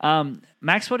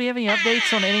 Maxwell, do you have any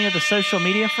updates on any of the social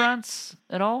media fronts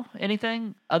at all?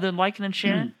 Anything other than liking and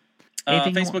sharing?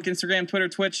 Facebook, Instagram, Twitter,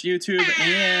 Twitch, YouTube,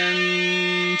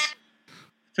 and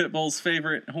Pitbull's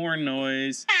favorite horn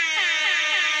noise.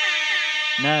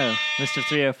 No, Mr.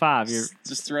 305.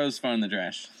 Just throws phone in the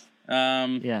trash.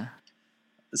 Yeah.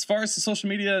 As far as the social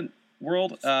media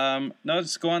world,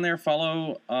 just go on there,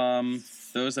 follow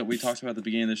those that we talked about at the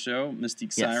beginning of the show,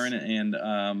 Mystique Siren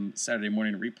and Saturday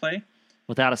Morning Replay.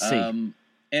 Without a C.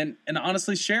 And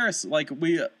honestly, share us. Like,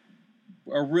 we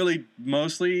are really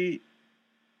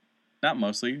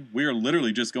we are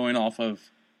literally just going off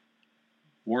of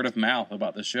word of mouth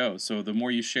about the show. So the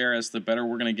more you share us, the better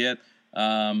we're going to get.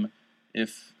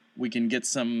 If we can get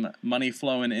some money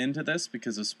flowing into this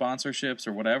because of sponsorships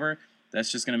or whatever,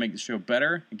 that's just going to make the show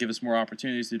better and give us more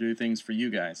opportunities to do things for you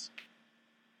guys.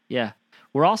 Yeah.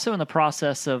 We're also in the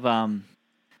process of kind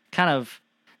of,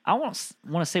 I want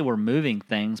to say we're moving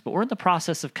things, but we're in the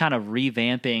process of kind of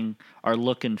revamping our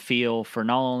look and feel for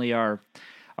not only our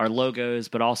logos,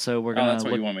 but also we're going to that's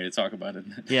what you want me to talk about,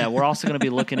 isn't it? Yeah, we're also going to be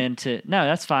looking into... No,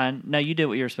 that's fine. No, you did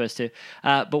what you were supposed to.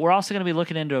 But we're also going to be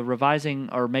looking into revising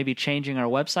or maybe changing our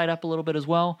website up a little bit as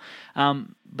well.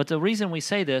 But the reason we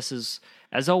say this is,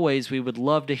 as always, we would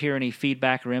love to hear any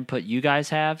feedback or input you guys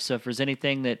have. So if there's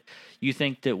anything that you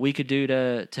think that we could do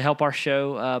to help our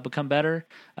show become better,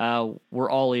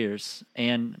 we're all ears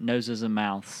and noses and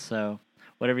mouths. So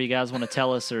whatever you guys want to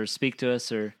tell us or speak to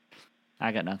us, or...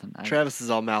 I got nothing. Travis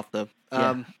is all mouth, though.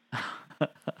 Yeah.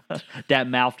 That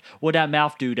mouth. What that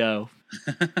mouth do, though?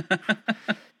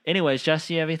 Anyways,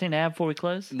 Jesse, you have anything to add before we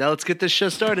close? Now let's get this show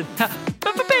started. I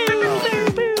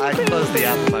closed the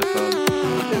app on my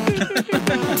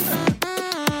phone.